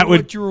 Remember That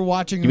would- what you were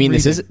watching. You and mean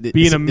this is reading.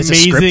 Be an this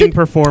amazing scripted?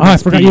 performance. Oh, I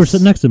forgot you were piece.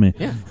 sitting next to me.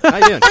 Yeah. How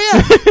you doing?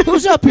 Oh yeah,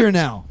 who's up here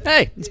now?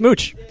 Hey, it's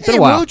Mooch. It's Hey, been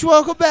a while. Roach,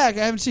 welcome back.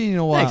 I haven't seen you in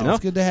a while. Thanks, no. It's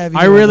good to have you.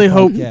 I on really the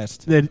hope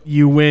podcast. that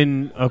you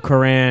win a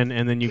Quran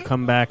and then you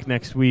come back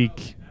next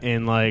week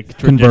in like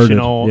Converted,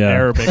 traditional yeah.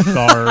 Arabic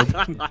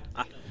garb.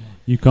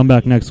 You come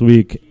back next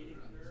week.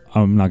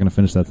 I'm not going to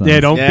finish that sentence. Yeah,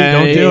 don't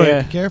do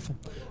it. Careful.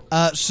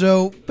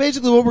 So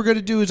basically, what we're going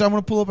to do is I'm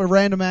going to pull up a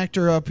random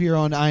actor up here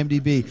on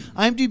IMDb.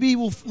 IMDb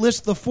will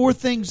list the 4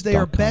 things they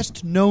are .com.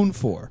 best known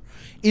for.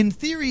 In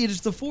theory, it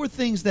is the 4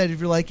 things that if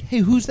you're like, hey,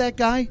 who's that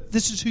guy?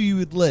 This is who you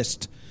would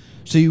list,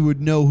 so you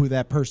would know who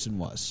that person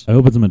was. I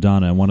hope it's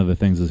Madonna, and one of the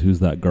things is who's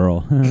that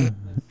girl?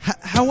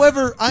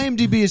 However,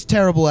 IMDb is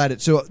terrible at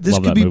it, so this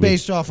Love could that be movie.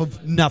 based off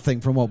of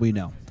nothing from what we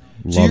know.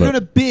 So Love you're it.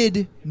 going to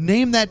bid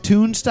name that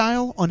tune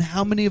style on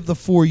how many of the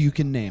 4 you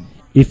can name.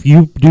 If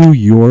you do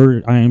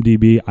your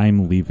IMDb,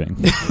 I'm leaving.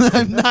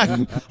 I'm not.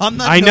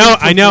 I know- known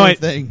for I know 4 it.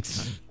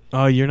 Things.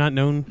 Oh, you're not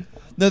known.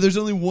 No, there's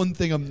only one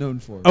thing I'm known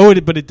for. Oh,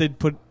 but it did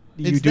put.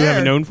 You It's do have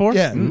there. a known for?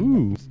 Yeah.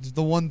 Ooh. It's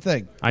the one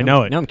thing. I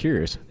know it. Now I'm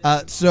curious.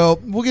 So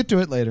we'll get to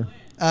it later.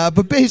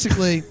 But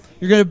basically,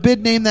 you're going to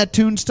bid name that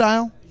tune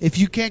style. If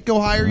you can't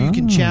go higher, you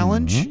can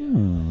challenge.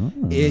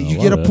 You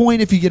get a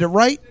point if you get it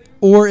right,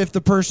 or if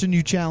the person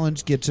you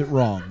challenge gets it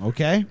wrong.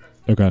 Okay?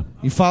 Okay.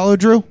 You follow,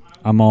 Drew?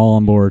 I'm all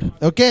on board.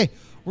 Okay.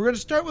 We're going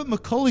to start with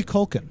Macaulay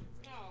Culkin.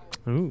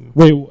 Ooh.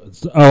 Wait,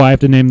 I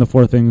have to name the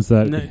 4 things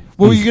that... No.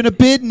 Well, you're going to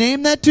bid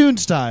name that tune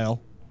style.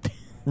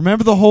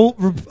 Remember the whole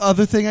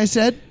other thing I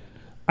said?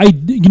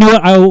 You know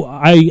what?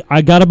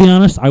 I gotta be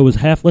honest. I was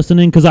half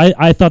listening because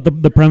I thought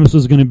the premise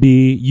was going to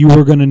be you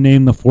were going to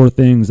name the 4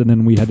 things and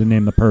then we had to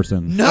name the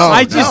person. No,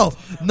 I no.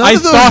 just- None I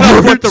of those thought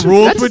of what words- the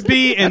rules would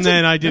be, and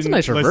then I didn't.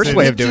 That's a nice reverse listen.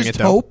 way of doing just it,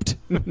 though. hoped.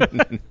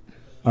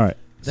 All right.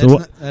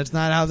 That's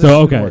not how this So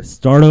would okay, work.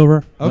 start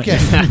over. Okay.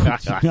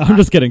 I'm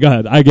just kidding. Go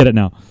ahead. I get it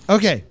now.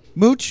 Okay.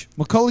 Mooch,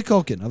 Macaulay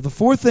Culkin. Of the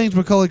 4 things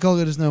Macaulay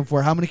Culkin is known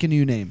for, how many can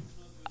you name?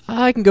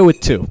 I can go with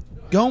 2.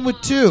 Going with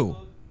 2.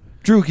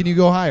 Drew, can you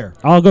go higher?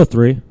 I'll go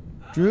 3.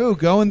 Drew,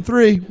 going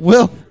 3.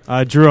 Will?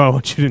 Drew, I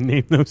want you to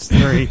name those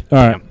 3. All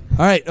right. All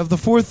right. Of the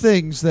 4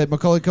 things that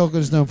Macaulay Culkin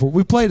is known for,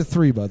 we played a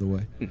 3, by the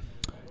way.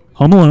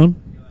 Home Alone.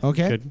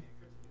 Okay. Good.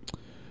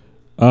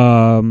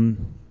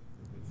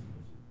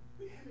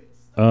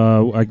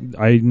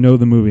 I know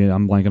the movie.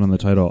 I'm blanking on the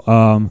title.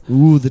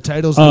 Ooh, the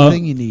title's the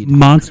thing you need.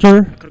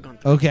 Monster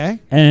Okay.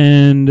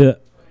 and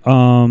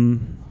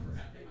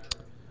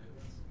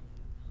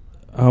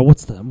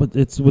What's the?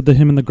 It's with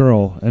him and the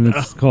girl, and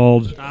it's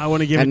called. I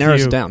want to give That it to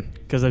narrows you it down.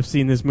 because I've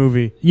seen this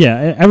movie.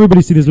 Yeah,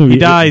 everybody see this movie. He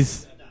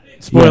dies.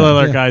 Spoiler Yeah.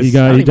 alert, Yeah. guys.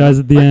 He dies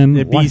at the end.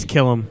 The bees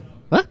kill him.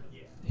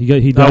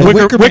 He dies.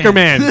 Wicker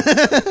Man.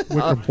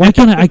 Why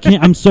can't I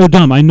can't. I'm so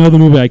dumb. I know the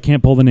movie. I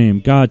can't pull the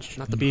name. God.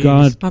 Not the bees.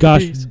 God. Not the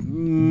Gosh. bees.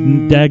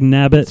 Dag It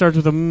nabbit. starts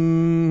with a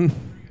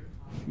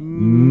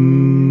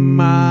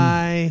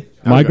my.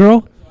 My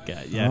girl.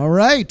 God, yeah. All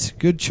right,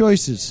 good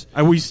choices.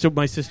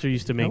 My sister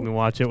used to make me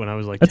watch it when I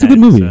was like. That's a 10,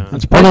 good movie.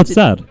 so- Oh, that's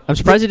sad. I'm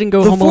surprised he didn't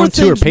go The Home four Alone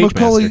 2 or things Page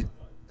Macaulay,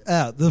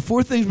 Master. the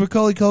four things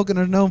Macaulay Culkin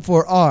are known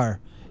for are.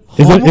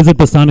 Is it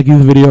the Sonic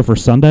Youth video for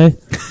Sunday?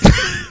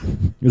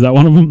 Is that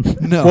one of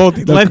them? No. Well,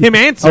 let him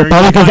answer. Oh, probably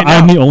You'll because find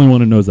I'm out. the only one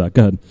who knows that.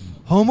 Go ahead.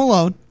 Home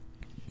Alone.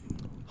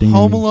 Ding.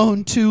 Home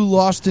Alone 2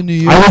 Lost in New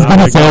York. I was going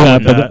I to say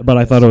got that, that. but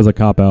I thought it was a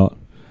cop out.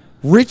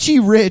 Richie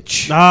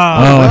Rich. Oh,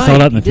 I saw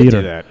that in the He did do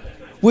theater. that.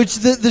 Which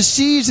the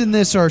C's in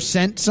this are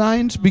cent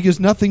signs because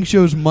nothing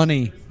shows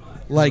money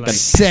like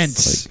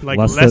cents. Like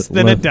Less less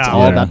than- than a less- All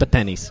dollar. Yeah. about the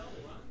pennies.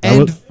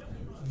 And was-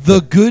 The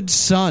Good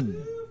Son.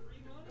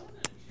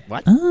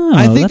 What? Oh,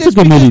 I think that's a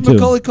good because movie too.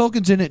 Macaulay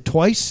Culkin's in it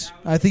twice.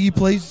 I think he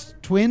plays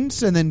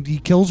twins and then he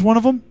kills one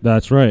of them.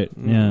 That's right.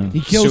 Yeah.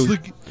 He kills So-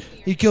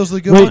 he kills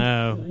the good Wait. one.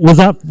 Oh. Was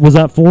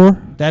that 4?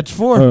 That's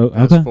 4. Oh,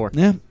 That okay. was 4.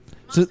 Yeah.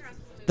 So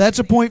that's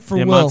a point for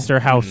Yeah, Will. Monster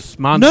House.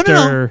 No,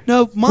 Monster.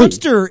 no.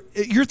 Monster.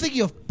 You're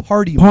thinking of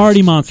Party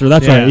Party Monster.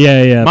 That's right.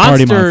 Yeah. Monster,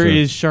 Party Monster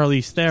is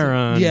Charlize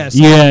Theron. Yes.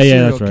 Yeah,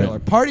 serial that's right. killer.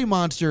 Party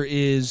Monster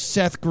is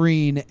Seth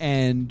Green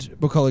and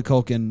Macaulay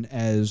Culkin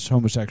as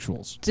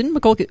homosexuals. Didn't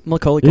Macaulay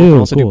Ew, Culkin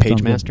also cool. do Page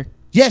Sounds good. Master?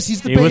 Yes,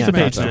 he's the He was Page the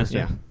Page Master, Master.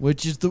 Yeah.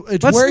 which is the.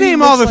 It's Let's where he name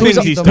looks all the like things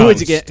the he's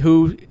most. done.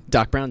 Who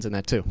Doc Brown's in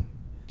that too.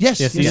 Yes,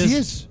 Yes, yes, he he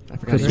is. is. I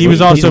forgot. He's He was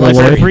He's also the Mr.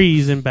 Lord.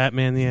 Freeze in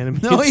Batman the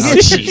Animated No, he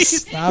Series.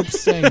 is. Stop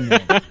saying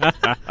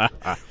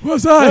that.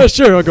 What's that?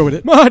 sure, I'll go with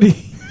it. Marty.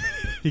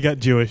 He got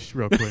Jewish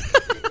real quick.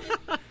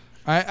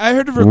 I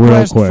heard a Real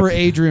request quick. for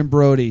Adrian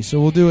Brody, so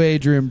we'll do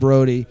Adrian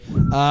Brody.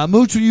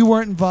 Mooch, you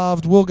weren't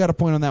involved. Will got a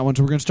point on that one,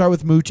 so we're going to start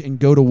with Mooch and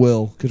go to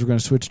Will because we're going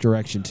to switch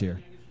directions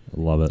here.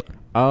 Love it.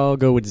 I'll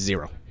go with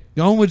 0.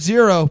 Going with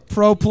 0,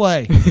 pro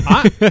play.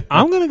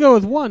 I'm going to go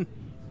with 1.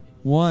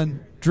 1,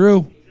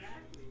 Drew.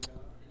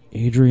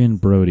 Adrian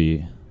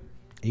Brody.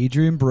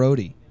 Adrian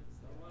Brody.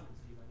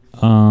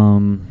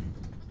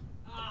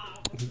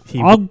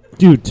 I'll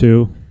do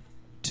 2.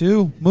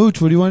 2,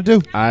 Mooch, what do you want to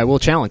do? I will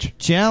challenge.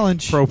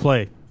 Challenge. Pro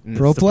play.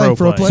 Pro It's the play, pro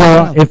pro play. play.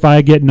 So if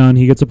I get none,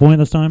 he gets a point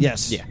this time.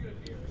 Yes. Yeah.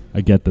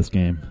 I get this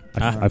game.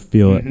 I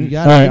feel it. You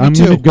got All it. right, Give me I'm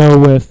 2. going to go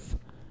with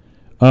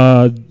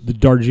the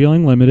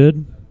Darjeeling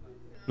Limited.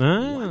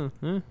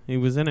 He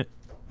was in it.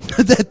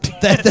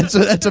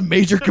 that's a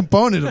major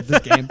component of this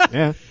game.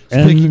 Yeah.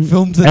 Picking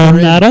films that and are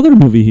in. that other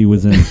movie he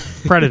was in,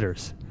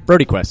 Predators.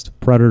 Brody Quest.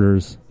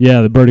 Predators.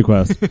 Yeah, the Birdie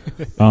Quest.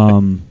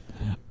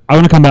 I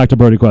want to come back to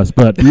Birdie Quest,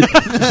 but I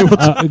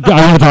want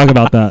to talk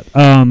about that.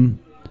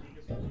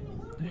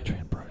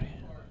 Adrian Brody.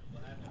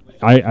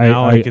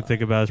 Now I I could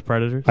think about his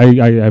Predators. can't.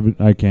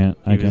 I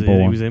can't pull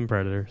He one. was in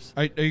Predators.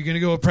 Are you going to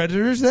go with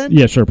Predators then?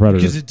 Yeah, sure,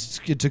 Predators. Because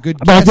it's a good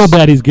But I guess. feel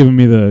bad he's giving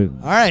me the.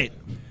 All right.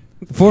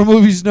 The 4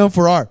 movies known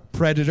for are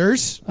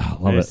Predators, Oh,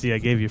 love Yeah, it. see, I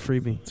gave you a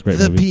freebie. It's a great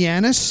The movie.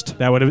 Pianist,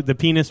 That would have the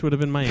penis would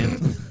have been my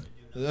answer.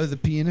 the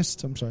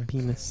Pianist. I'm sorry.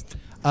 Penis.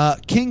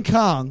 King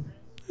Kong.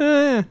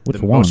 Eh. Which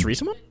The one? most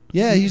recent one?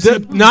 Yeah, he's The-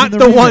 in, he's not in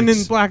the one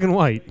remix. in black and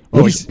white.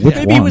 He's- Which yeah.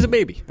 Maybe he one? was a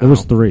baby. There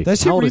was 3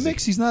 That's How your old is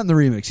remix. He's not in the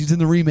remix. He's in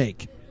the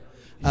remake.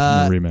 in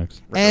the remix.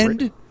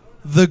 And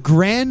the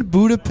Grand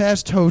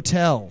Budapest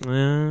Hotel.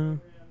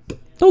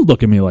 Don't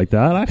look at me like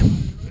that.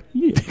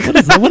 What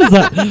is that? What is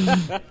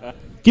that?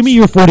 Give me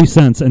your 40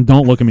 cents and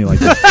don't look at me like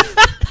that.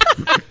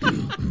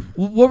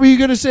 What were you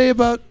going to say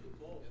about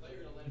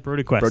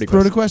Brody Quest. Brody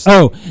Brody Quest?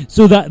 Oh,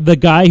 so that the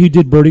guy who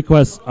did Birdie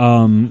Quest,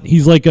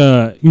 he's like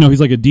a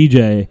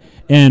DJ,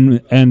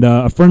 and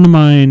a friend of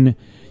mine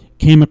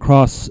came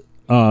across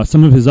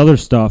some of his other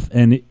stuff,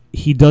 and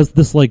he does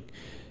this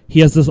he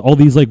has all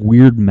these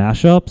weird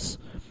mashups,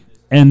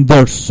 and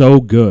they're so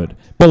good.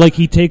 But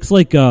he takes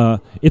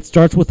it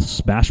starts with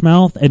Smash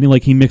Mouth, and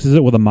he mixes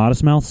it with a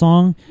Modest Mouth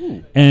song,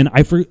 and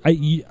I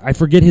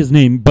forget his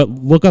name, but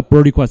look up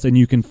Birdie Quest and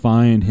you can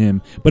find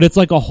him. But it's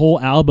a whole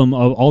album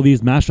of all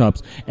these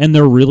mashups, and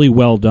they're really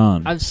well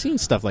done. I've seen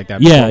stuff like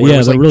that. Yeah, before, where it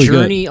was they're really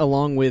Journey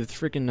along with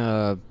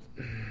freaking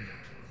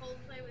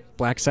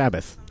Black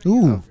Sabbath.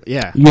 Ooh.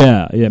 Yeah.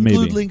 yeah, maybe.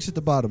 Include links at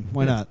the bottom.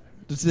 Why not?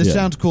 This Yeah.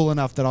 sounds cool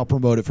enough that I'll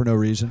promote it for no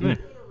reason.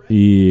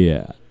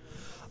 Yeah.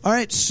 All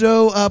right,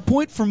 so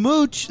point for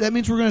Mooch. That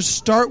means we're going to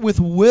start with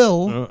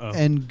Will Uh-oh.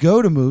 and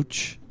go to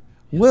Mooch.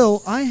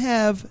 Will, I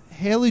have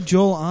Haley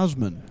Joel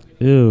Osment.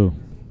 Ew.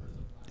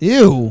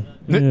 Ew.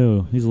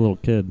 Ew. He's a little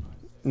kid.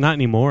 Not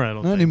anymore, I don't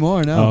Not think.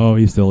 anymore, no. Oh,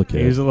 he's still a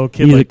kid. He was a little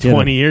kid He's a like kid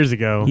 20 years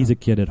ago. He's a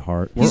kid at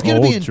heart. He's We're going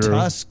to be old, in Drew.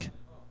 Tusk,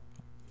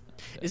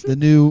 Isn't the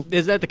new,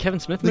 is that the Kevin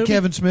Smith the movie?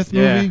 Kevin Smith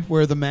Yeah. movie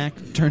where the Mac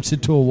turns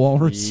into a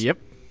walrus. Yep.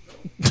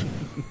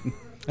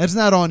 That's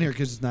not on here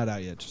because it's not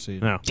out yet. Just so you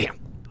know. No.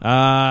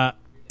 Damn.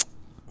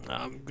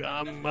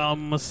 I'm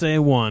gonna say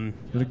 1.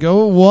 Gonna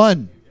go with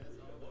 1.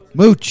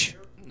 Mooch.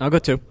 I'll go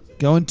 2.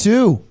 Going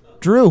 2.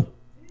 Drew.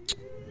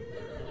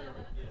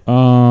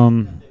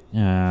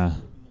 Yeah.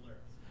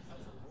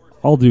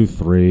 I'll do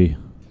 3.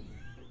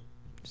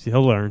 See,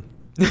 he'll learn.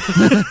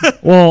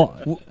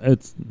 Well,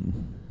 it's.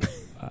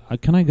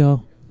 Can I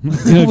go? Go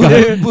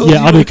ahead. Well,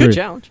 Yeah, I'll do Good 3.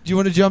 challenge. Do you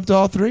want to jump to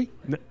all 3?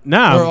 No,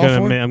 Or all I'm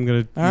 4? gonna All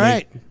make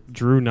right.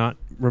 Drew not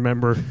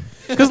remember.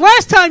 Because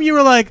last time you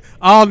were like,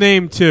 I'll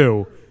name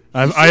 2.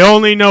 I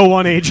only know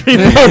one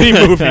Adrian Brody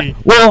movie.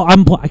 Well,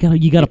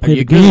 you gotta play the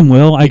You game,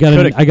 Will. I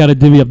coulda- gotta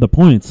divvy up the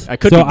points. I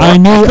could So be I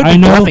know.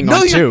 bluffing No,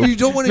 on you 2.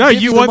 don't want to. No,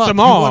 give you them want up. them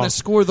You all. want to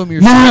score them No,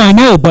 yourself. I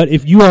know. But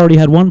if you already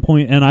had 1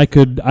 point and I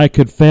could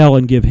fail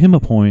and give him a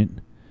point,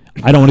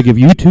 I don't want to give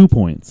you 2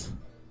 points.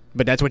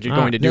 But that's what you're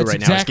going to do That's right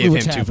exactly now is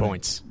what's give him 2 happening.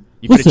 points.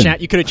 You could Listen.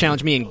 have you could have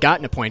challenged me and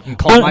gotten a point and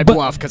called my But-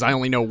 bluff because I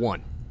only know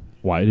 1.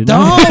 Why didn't No.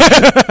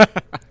 I?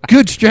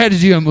 Good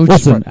strategy on Mooch's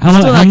Listen, part.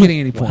 Still not getting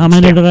any points. how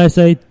many did I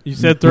say? You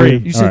said 3.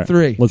 You All said right,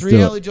 3. let's 3 do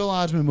it. Ellie Joel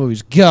Osment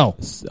movies. Go.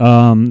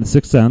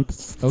 Sixth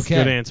Sense. Okay.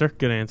 Good answer.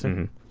 Good answer.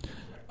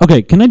 Mm-hmm.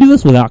 Okay, can I do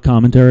this without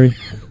commentary?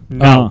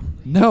 No.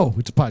 No,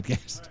 it's a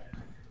podcast.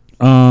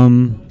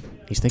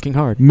 He's thinking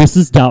hard.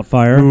 Mrs.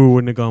 Doubtfire. Ooh,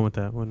 wouldn't have gone with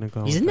that. Wouldn't have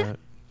gone He's with in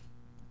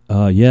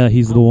that. Yeah,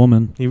 he's the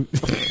woman. He,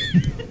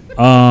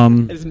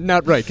 It's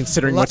not right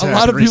considering what's A lot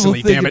happened of people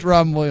recently. think Damn that it!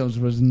 Robin Williams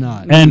was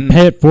not. And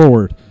pay it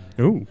forward.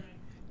 ooh.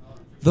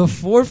 The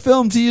 4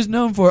 films he is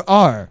known for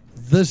are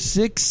The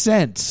Sixth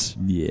Sense,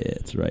 Yeah,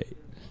 that's right.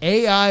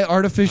 AI,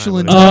 Artificial Oh,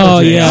 Intelligence. Oh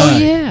yeah. Oh,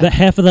 yeah. The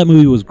half of that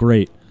movie was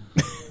great.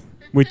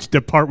 Which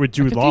the part with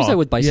Jude Confused that Law.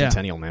 with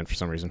Bicentennial Man for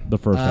some reason. The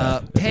first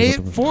half. Pay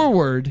It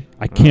Forward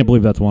I can't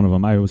believe that's one of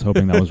them. I was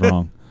hoping that was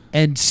wrong.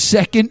 and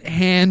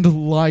Secondhand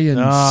Lions.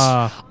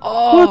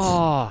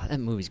 Oh, that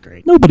movie's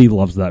great. Nobody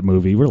loves that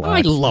movie.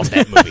 Relax. I love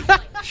that movie.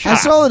 that I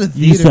saw it in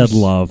You theaters. said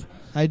love.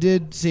 I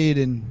did see it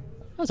in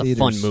was a theaters.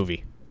 fun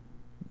movie.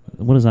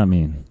 What does that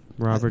mean?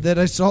 Robert. That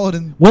I saw it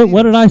in.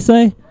 What did I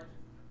say?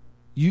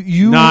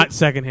 You Not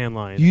Secondhand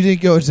Lion. You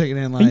didn't go with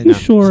Secondhand Are Lions. you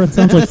sure? It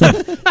sounds like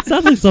it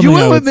sounds like something You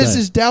I went would with say.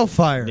 Mrs.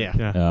 Doubtfire. Yeah.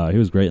 yeah. He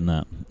was great in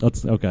that.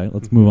 Let's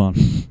move on.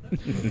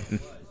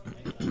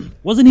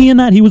 Wasn't he in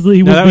that? He was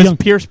the No, that was young.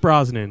 Pierce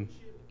Brosnan.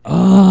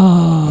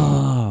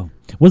 Oh,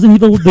 wasn't he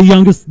the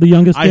youngest? The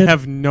youngest I kid?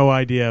 have no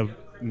idea.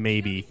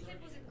 Maybe.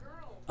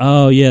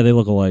 Oh yeah, they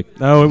look alike.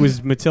 Oh, it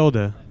was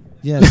Matilda.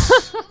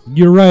 Yes.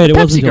 You're right. It Pepsi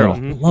wasn't Girl.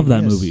 Matilda. Love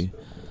that Yes. movie.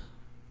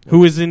 Who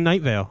was in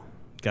Night Vale,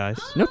 guys?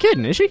 No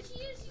kidding, is she?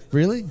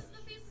 Really?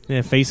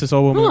 Yeah, faceless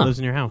old woman Huh. that lives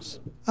in your house.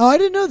 Oh, I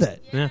didn't know that.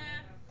 Yeah.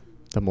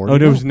 The more Oh, you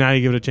no, know. now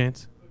you give it a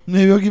chance.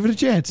 Maybe I'll give it a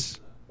chance.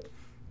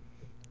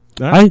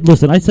 I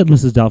said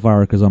Mrs.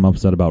 Doubtfire because I'm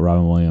upset about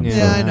Robin Williams.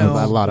 Yeah, I know.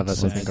 A lot of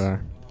us, I think,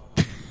 are.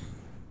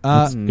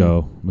 Let's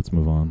go. Let's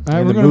move on. All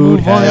right, In we're the going to mood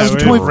move on. has That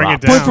was to a point, bring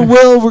it point for down.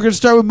 Will. We're going to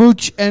start with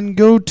Mooch and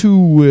go to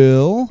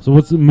Will. So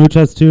what's Mooch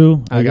has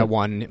 2? I got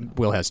 1.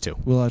 Will has 2.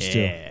 Will has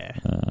Yeah.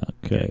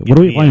 Okay. Give What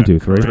do we me want a to do?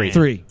 3? three.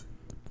 3.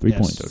 3 Yes.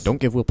 points. So don't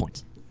give Will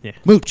points.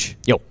 Mooch.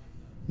 Yo.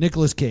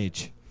 Nicolas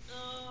Cage.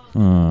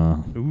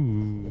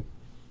 Ooh.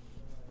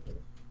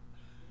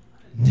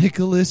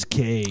 Nicolas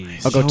Cage.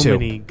 I'll go so 2.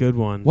 many good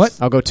ones. What?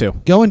 I'll go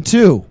 2. Going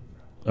 2.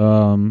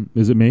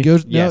 Is it me?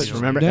 Goes, Yes, no,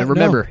 remember. no, And no.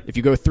 remember, if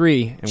you go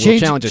 3 and Will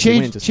Change, challenges, he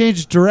change, wins.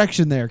 change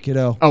direction there,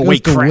 kiddo. Oh Goes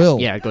wait, to crap! Will.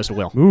 Yeah, it goes to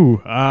Will. Ooh.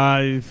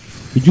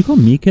 Did you call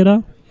me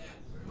kiddo?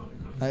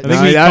 I think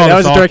we that called was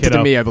us all directed kiddo.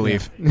 to me, I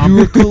believe. You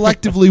were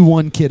collectively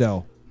one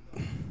kiddo.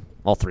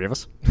 All 3 of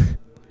us.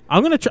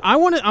 I'm gonna.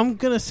 I'm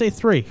gonna say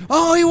 3.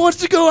 Oh, he wants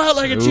to go out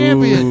like a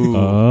champion.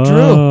 Oh,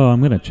 Drew.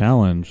 I'm gonna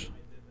challenge.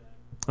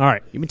 All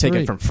right. You've been taking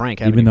 3. it from Frank,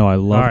 haven't Even you? though I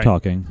love All right.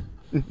 talking.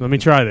 Let me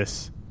try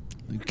this.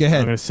 Go I'm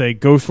ahead. gonna say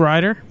Ghost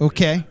Rider,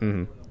 Okay.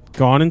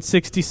 Gone in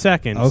 60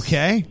 Seconds.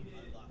 Okay.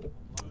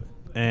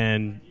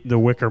 And The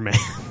Wicker Man.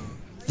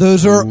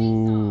 Those are.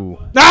 Ooh.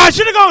 I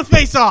should have gone with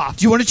Face Off.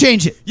 Do you want to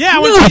change it? Yeah, I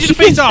want to change it to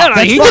Face Off.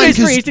 That's he fine, did his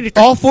 'cause three, he did his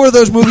all 4 of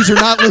those movies are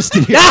not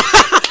listed here.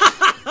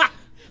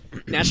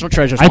 National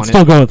Treasures I'd won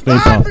still it. go with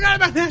Face I Off. forgot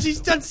about that. She's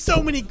done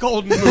so many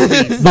golden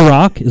movies. The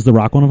Rock is The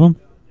Rock one of them?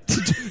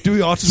 Do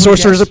we all just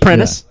Sorcerer's guess?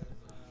 Apprentice.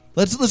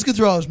 Let's go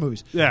through all those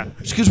movies Yeah.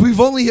 because we've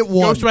only hit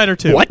one. Ghost Rider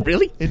 2. What?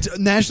 Really? It's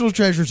National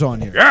Treasures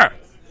on here. Yeah.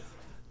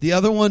 The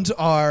other ones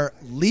are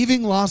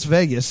Leaving Las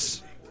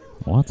Vegas,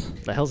 What?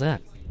 The hell's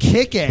that?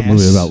 Kick-Ass, A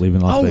movie about leaving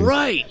Las Vegas.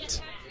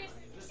 right.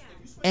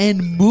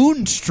 and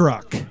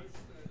Moonstruck.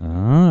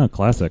 Ah,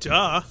 classic.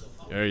 Duh.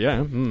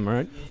 Yeah.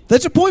 Right.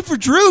 That's a point for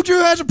Drew. Drew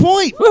has a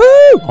point.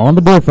 On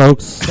the board,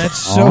 folks. That's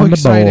so On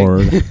exciting.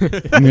 the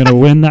board. I'm going to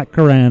win that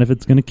Koran if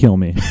it's going to kill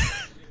me.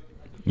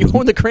 You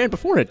won the Cran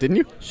before it, didn't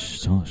you?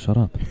 Shut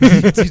up.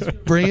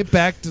 Bring it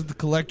back to the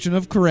collection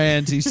of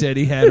Korans he said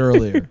he had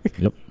earlier.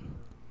 Yep.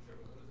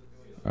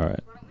 All right.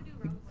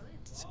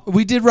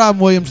 We did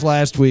Robin Williams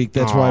last week.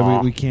 That's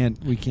why we can't.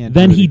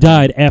 Then do he it.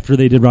 died after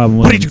they did Robin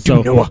Williams. What did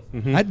you do,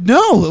 Noah?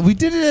 No, we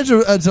did it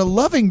as a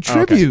loving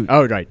tribute.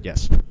 Oh, right.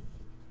 Yes.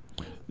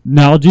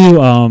 Now I'll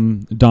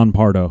do Don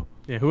Pardo.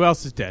 Yeah, who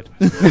else is dead?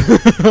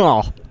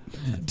 Oh.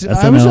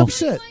 I was SNL.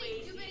 upset.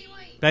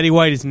 Betty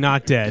White is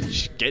not dead.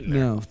 Getting there.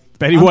 No.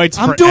 Betty White's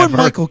I'm forever. doing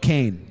Michael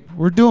Caine.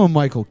 We're doing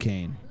Michael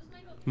Caine.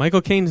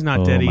 Michael Caine's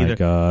not dead my either.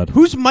 God.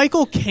 Who's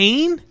Michael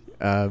Caine?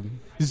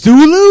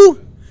 Zulu?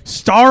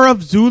 Star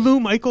of Zulu,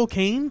 Michael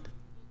Caine?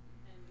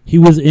 He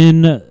was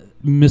in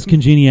Miss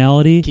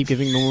Congeniality. Keep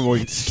giving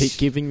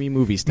me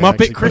movies. To Muppet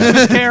actually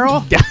Christmas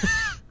Carol?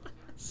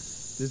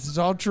 This is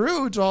all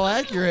true. It's all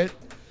accurate.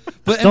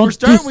 But and Don't we're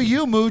starting do- with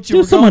you, Mooch. and Do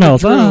we're someone going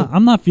else. to Drew.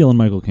 I'm not feeling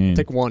Michael Caine.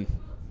 Pick one.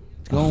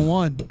 Going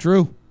one.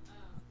 Drew.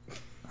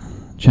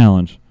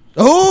 Challenge.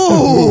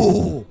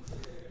 Oh!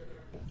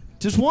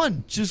 Just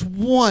one. Just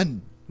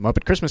one.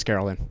 Muppet Christmas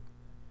Carol. Then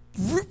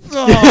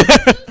Oh,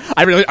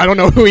 I don't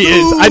know who he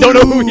is. I don't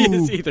know who he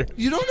is either.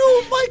 you don't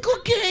know who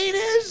Michael Caine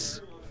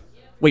is?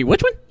 Wait,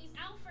 which one?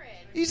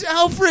 He's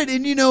Alfred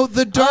in,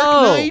 The Dark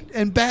Oh. Knight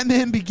and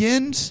Batman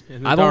Begins.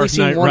 And The I've Dark only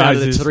seen Knight one out of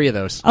the Rises. three of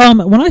those.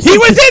 When I said He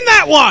was in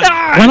that one!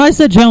 when I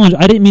said challenge,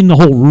 I didn't mean the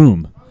whole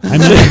room. I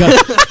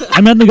meant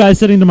I meant the guy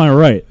sitting to my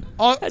right.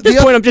 At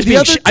this point, I'm just being.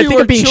 I think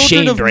I'm being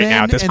shamed right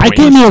now. At this I point,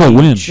 came here to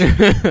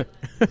win.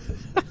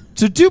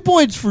 So 2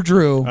 points for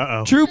Drew.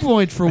 Uh-oh. 2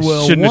 points for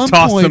Will. Shouldn't 1 have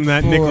tossed point him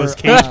that for, Nicolas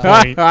Cage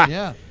point.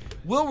 Yeah.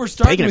 Will, we're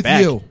starting Taking it with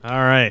back. you. All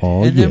right.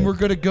 Oh, And then yeah. we're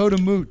going to go to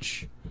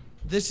Mooch.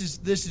 This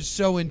is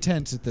so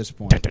intense at this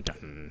point.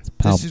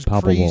 This is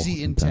Palpable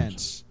crazy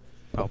intense.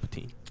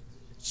 Palpatine.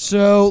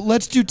 So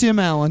let's do Tim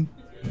Allen,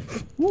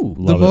 Ooh,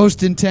 the love it.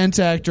 most intense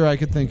actor I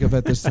could think of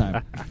at this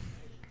time.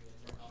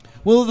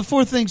 Well, the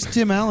 4 things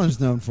Tim Allen's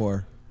known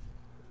for.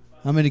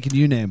 How many can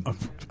you name?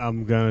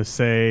 I'm going to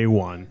say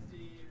 1.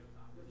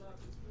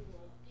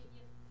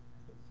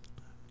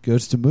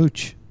 Goes to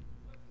Mooch.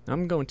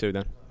 I'm going to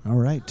then. All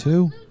right,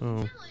 2.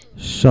 Oh.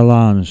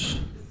 Challenge.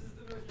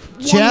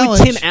 Challenge. One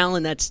with Tim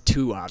Allen. That's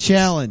too obvious.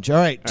 Challenge. All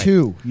right,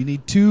 2. You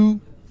need 2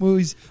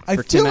 movies. I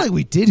For feel Tim like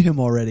we did him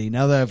already.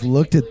 Now that I've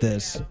looked at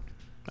this.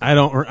 I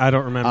don't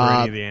remember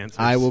any of the answers.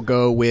 I will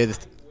go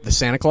with the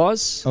Santa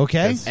Claus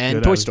Okay. Yes. and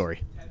Good, Toy I was-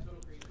 Story.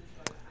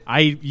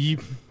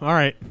 All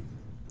right.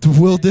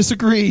 Will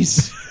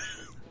disagrees.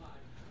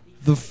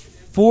 The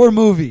 4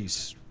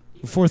 movies.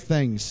 The 4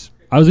 things.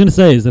 I was going to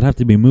say, does it have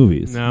to be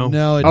movies? No.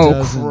 No, it Oh,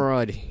 doesn't.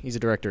 crud. He's a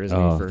director, isn't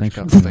Oh, he, for a thanks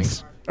couple for-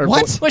 things. Or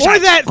What? Well, Or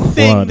that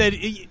thing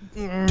Crud.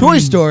 that... Toy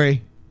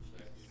Story.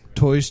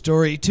 Toy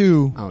Story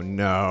 2. Oh,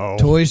 no.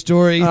 Toy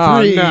Story 3.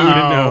 Oh, no. Who'd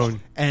have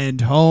known?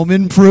 And Home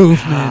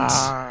Improvement.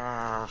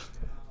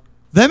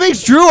 That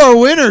makes Drew our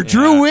winner.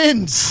 Drew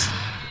wins.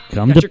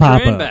 Come Got to your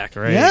command Papa. back.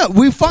 Right. Yeah,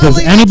 we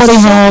finally anybody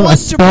have a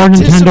someone to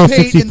Super Nintendo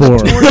participate in the 64?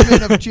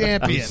 Tournament of I'm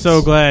Champions.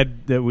 so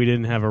glad that we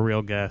didn't have a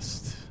real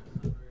guest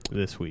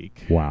this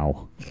week.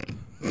 Wow.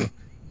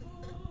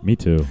 Me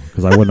too,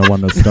 because I wouldn't have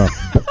won this stuff.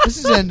 This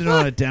is ending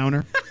on a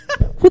downer.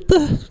 What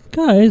the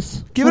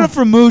guys? Give it up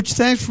for Mooch.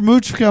 Thanks for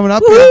Mooch for coming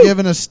up here and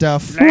giving us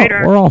stuff.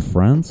 We're all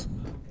friends,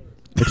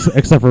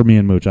 except for me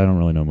and Mooch. I don't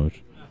really know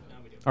Mooch.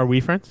 Are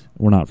we friends?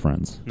 We're not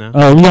friends. No.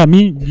 Oh yeah,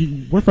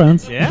 we're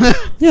friends. Yeah?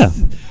 Yeah.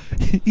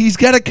 He's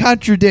got to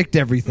contradict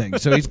everything,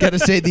 so he's got to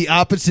say the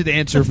opposite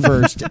answer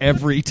first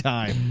every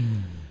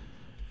time.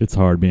 It's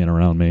hard being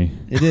around me.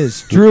 It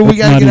is. Drew, we It's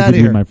got to not get easy out of to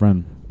be here. my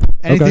friend.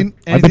 Anything,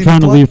 Okay. I've been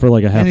trying to plug? leave for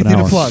like a half an Anything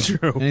hour. to plug?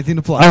 True. Anything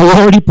to plug? I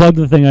already plugged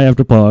the thing I have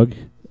to plug.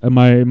 We're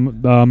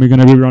going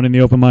to be running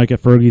the open mic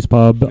at Fergie's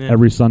Pub Yeah.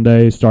 every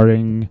Sunday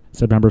starting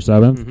September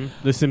 7th. Mhm.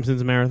 The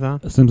Simpsons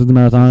Marathon. Simpsons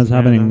Marathon is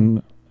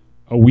happening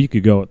a week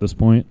ago at this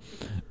point.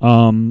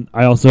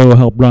 I also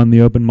help run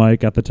the open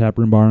mic at the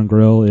Taproom Bar and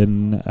Grill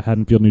in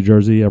Haddonfield, New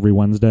Jersey every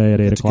Wednesday at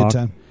 8 That's a o'clock, good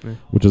time.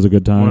 which is a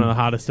good time. One of the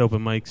hottest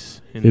open mics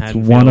in It's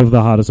Haddonfield. one of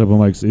the hottest open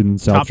mics in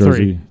South Top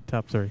Jersey. 3.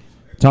 Top 3.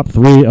 Top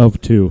 3 of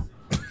 2.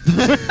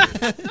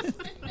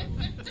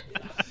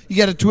 You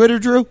got a Twitter,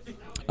 Drew?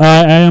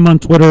 I am on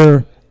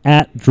Twitter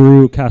at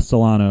Drew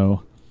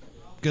Castellano,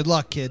 Good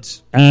luck,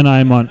 kids. and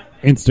I'm on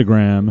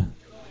Instagram.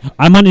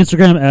 I'm on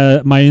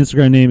Instagram. My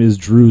Instagram name is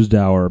Drew's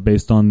Dower,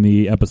 based on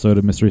the episode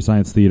of Mystery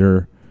Science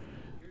Theater.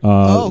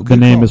 Oh, the good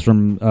name call. is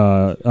from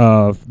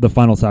The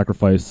Final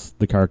Sacrifice.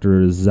 The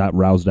character is Zap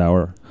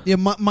Rousdower. Yeah,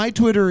 my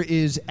Twitter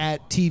is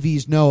at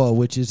TV's Noah,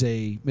 which is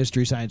a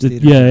Mystery Science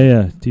Theater.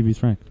 Yeah. TV's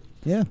Frank.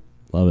 Yeah.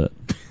 Love it.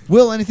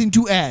 Will, anything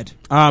to add?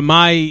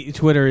 My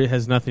Twitter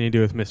has nothing to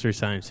do with Mystery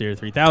Science Theater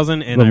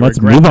 3000, and Well, I let's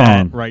regret move that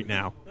on. right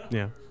now.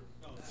 Yeah.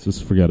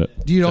 Just forget it.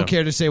 You don't So-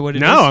 care to say what it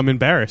is? No, I'm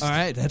embarrassed. All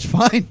right, that's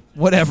fine.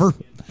 Whatever.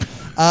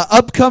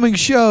 Upcoming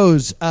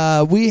shows.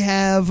 We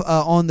have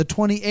on the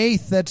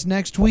 28th, that's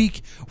next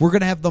week, we're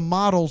going to have the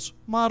models,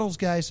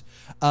 guys,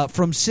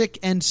 from Sick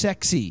and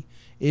Sexy.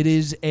 It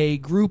is a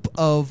group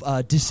of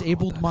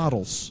disabled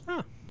models.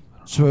 Huh.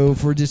 So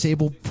for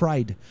Disabled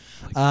Pride.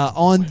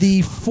 On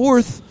the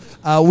 4th,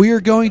 we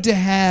are going to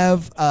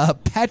have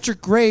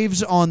Patrick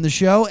Graves on the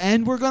show,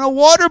 and we're going to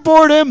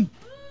waterboard him.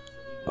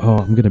 Oh,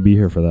 I'm going to be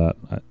here for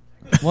that.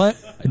 What?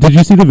 Did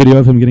you see the video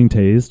of him getting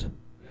tased?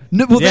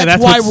 No, well, Yeah,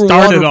 that's that's why what we're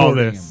started all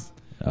waterboarding this.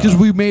 him. Because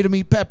we made him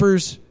eat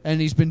peppers,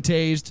 and he's been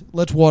tased.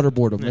 Let's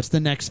waterboard him. That's the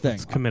next thing.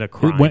 Commit a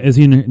crime. Is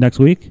he next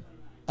week?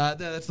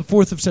 That's the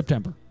 4th of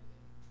September.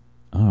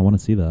 Oh, I want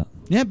to see that.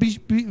 Yeah,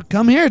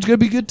 come here. It's going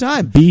to be a good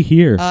time. Be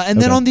here. And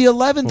then Okay. on the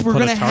 11th, We'll we're put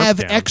going a to tarp have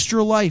down.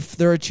 Extra Life.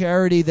 They're a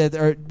charity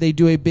they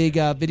do a big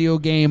video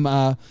game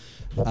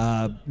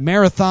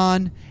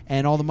marathon,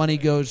 and all the money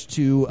goes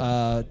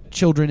to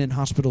children in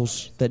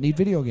hospitals that need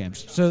video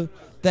games. So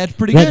that's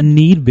pretty that good.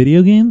 need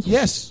video games?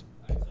 Yes.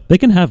 They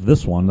can have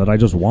this one that I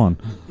just won.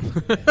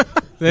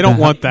 They don't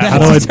want that.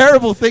 That's a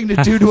terrible thing to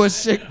do to a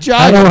sick How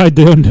child.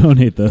 do I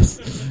donate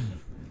this?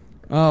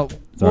 Well,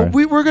 Sorry.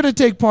 we're going to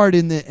take part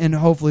in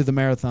hopefully the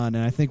marathon,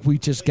 and I think we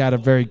just got a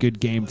very good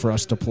game for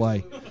us to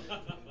play.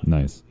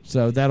 Nice.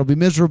 So that'll be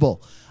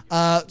miserable.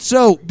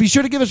 So be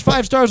sure to give us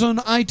 5 stars on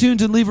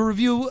iTunes and leave a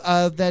review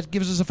that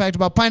gives us a fact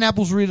about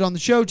pineapples. Read it on the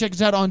show. Check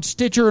us out on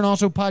Stitcher and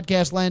also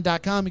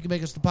podcastland.com. You can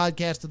make us the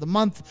podcast of the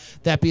month.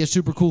 That'd be a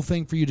super cool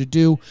thing for you to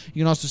do.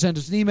 You can also send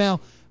us an email,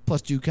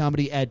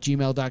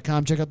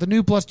 plus2comedy@gmail.com. Check out the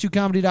new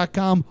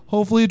plus2comedy.com.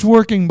 Hopefully it's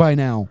working by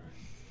now.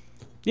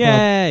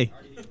 Yay!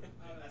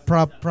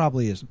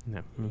 Probably isn't.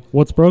 No.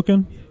 What's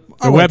broken?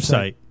 The Our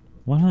website.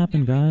 What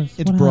happened, guys?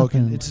 It's What broken.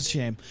 happened? It's a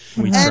shame.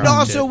 We And dropped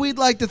also, it. we'd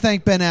like to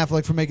thank Ben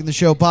Affleck for making the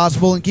show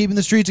possible and keeping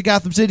the streets of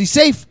Gotham City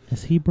safe.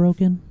 Is he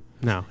broken?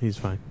 No, he's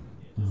fine.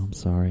 Oh, I'm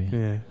sorry.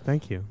 Yeah,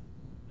 thank you.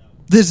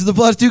 This is the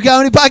Plus 2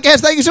 Comedy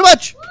Podcast. Thank you so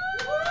much.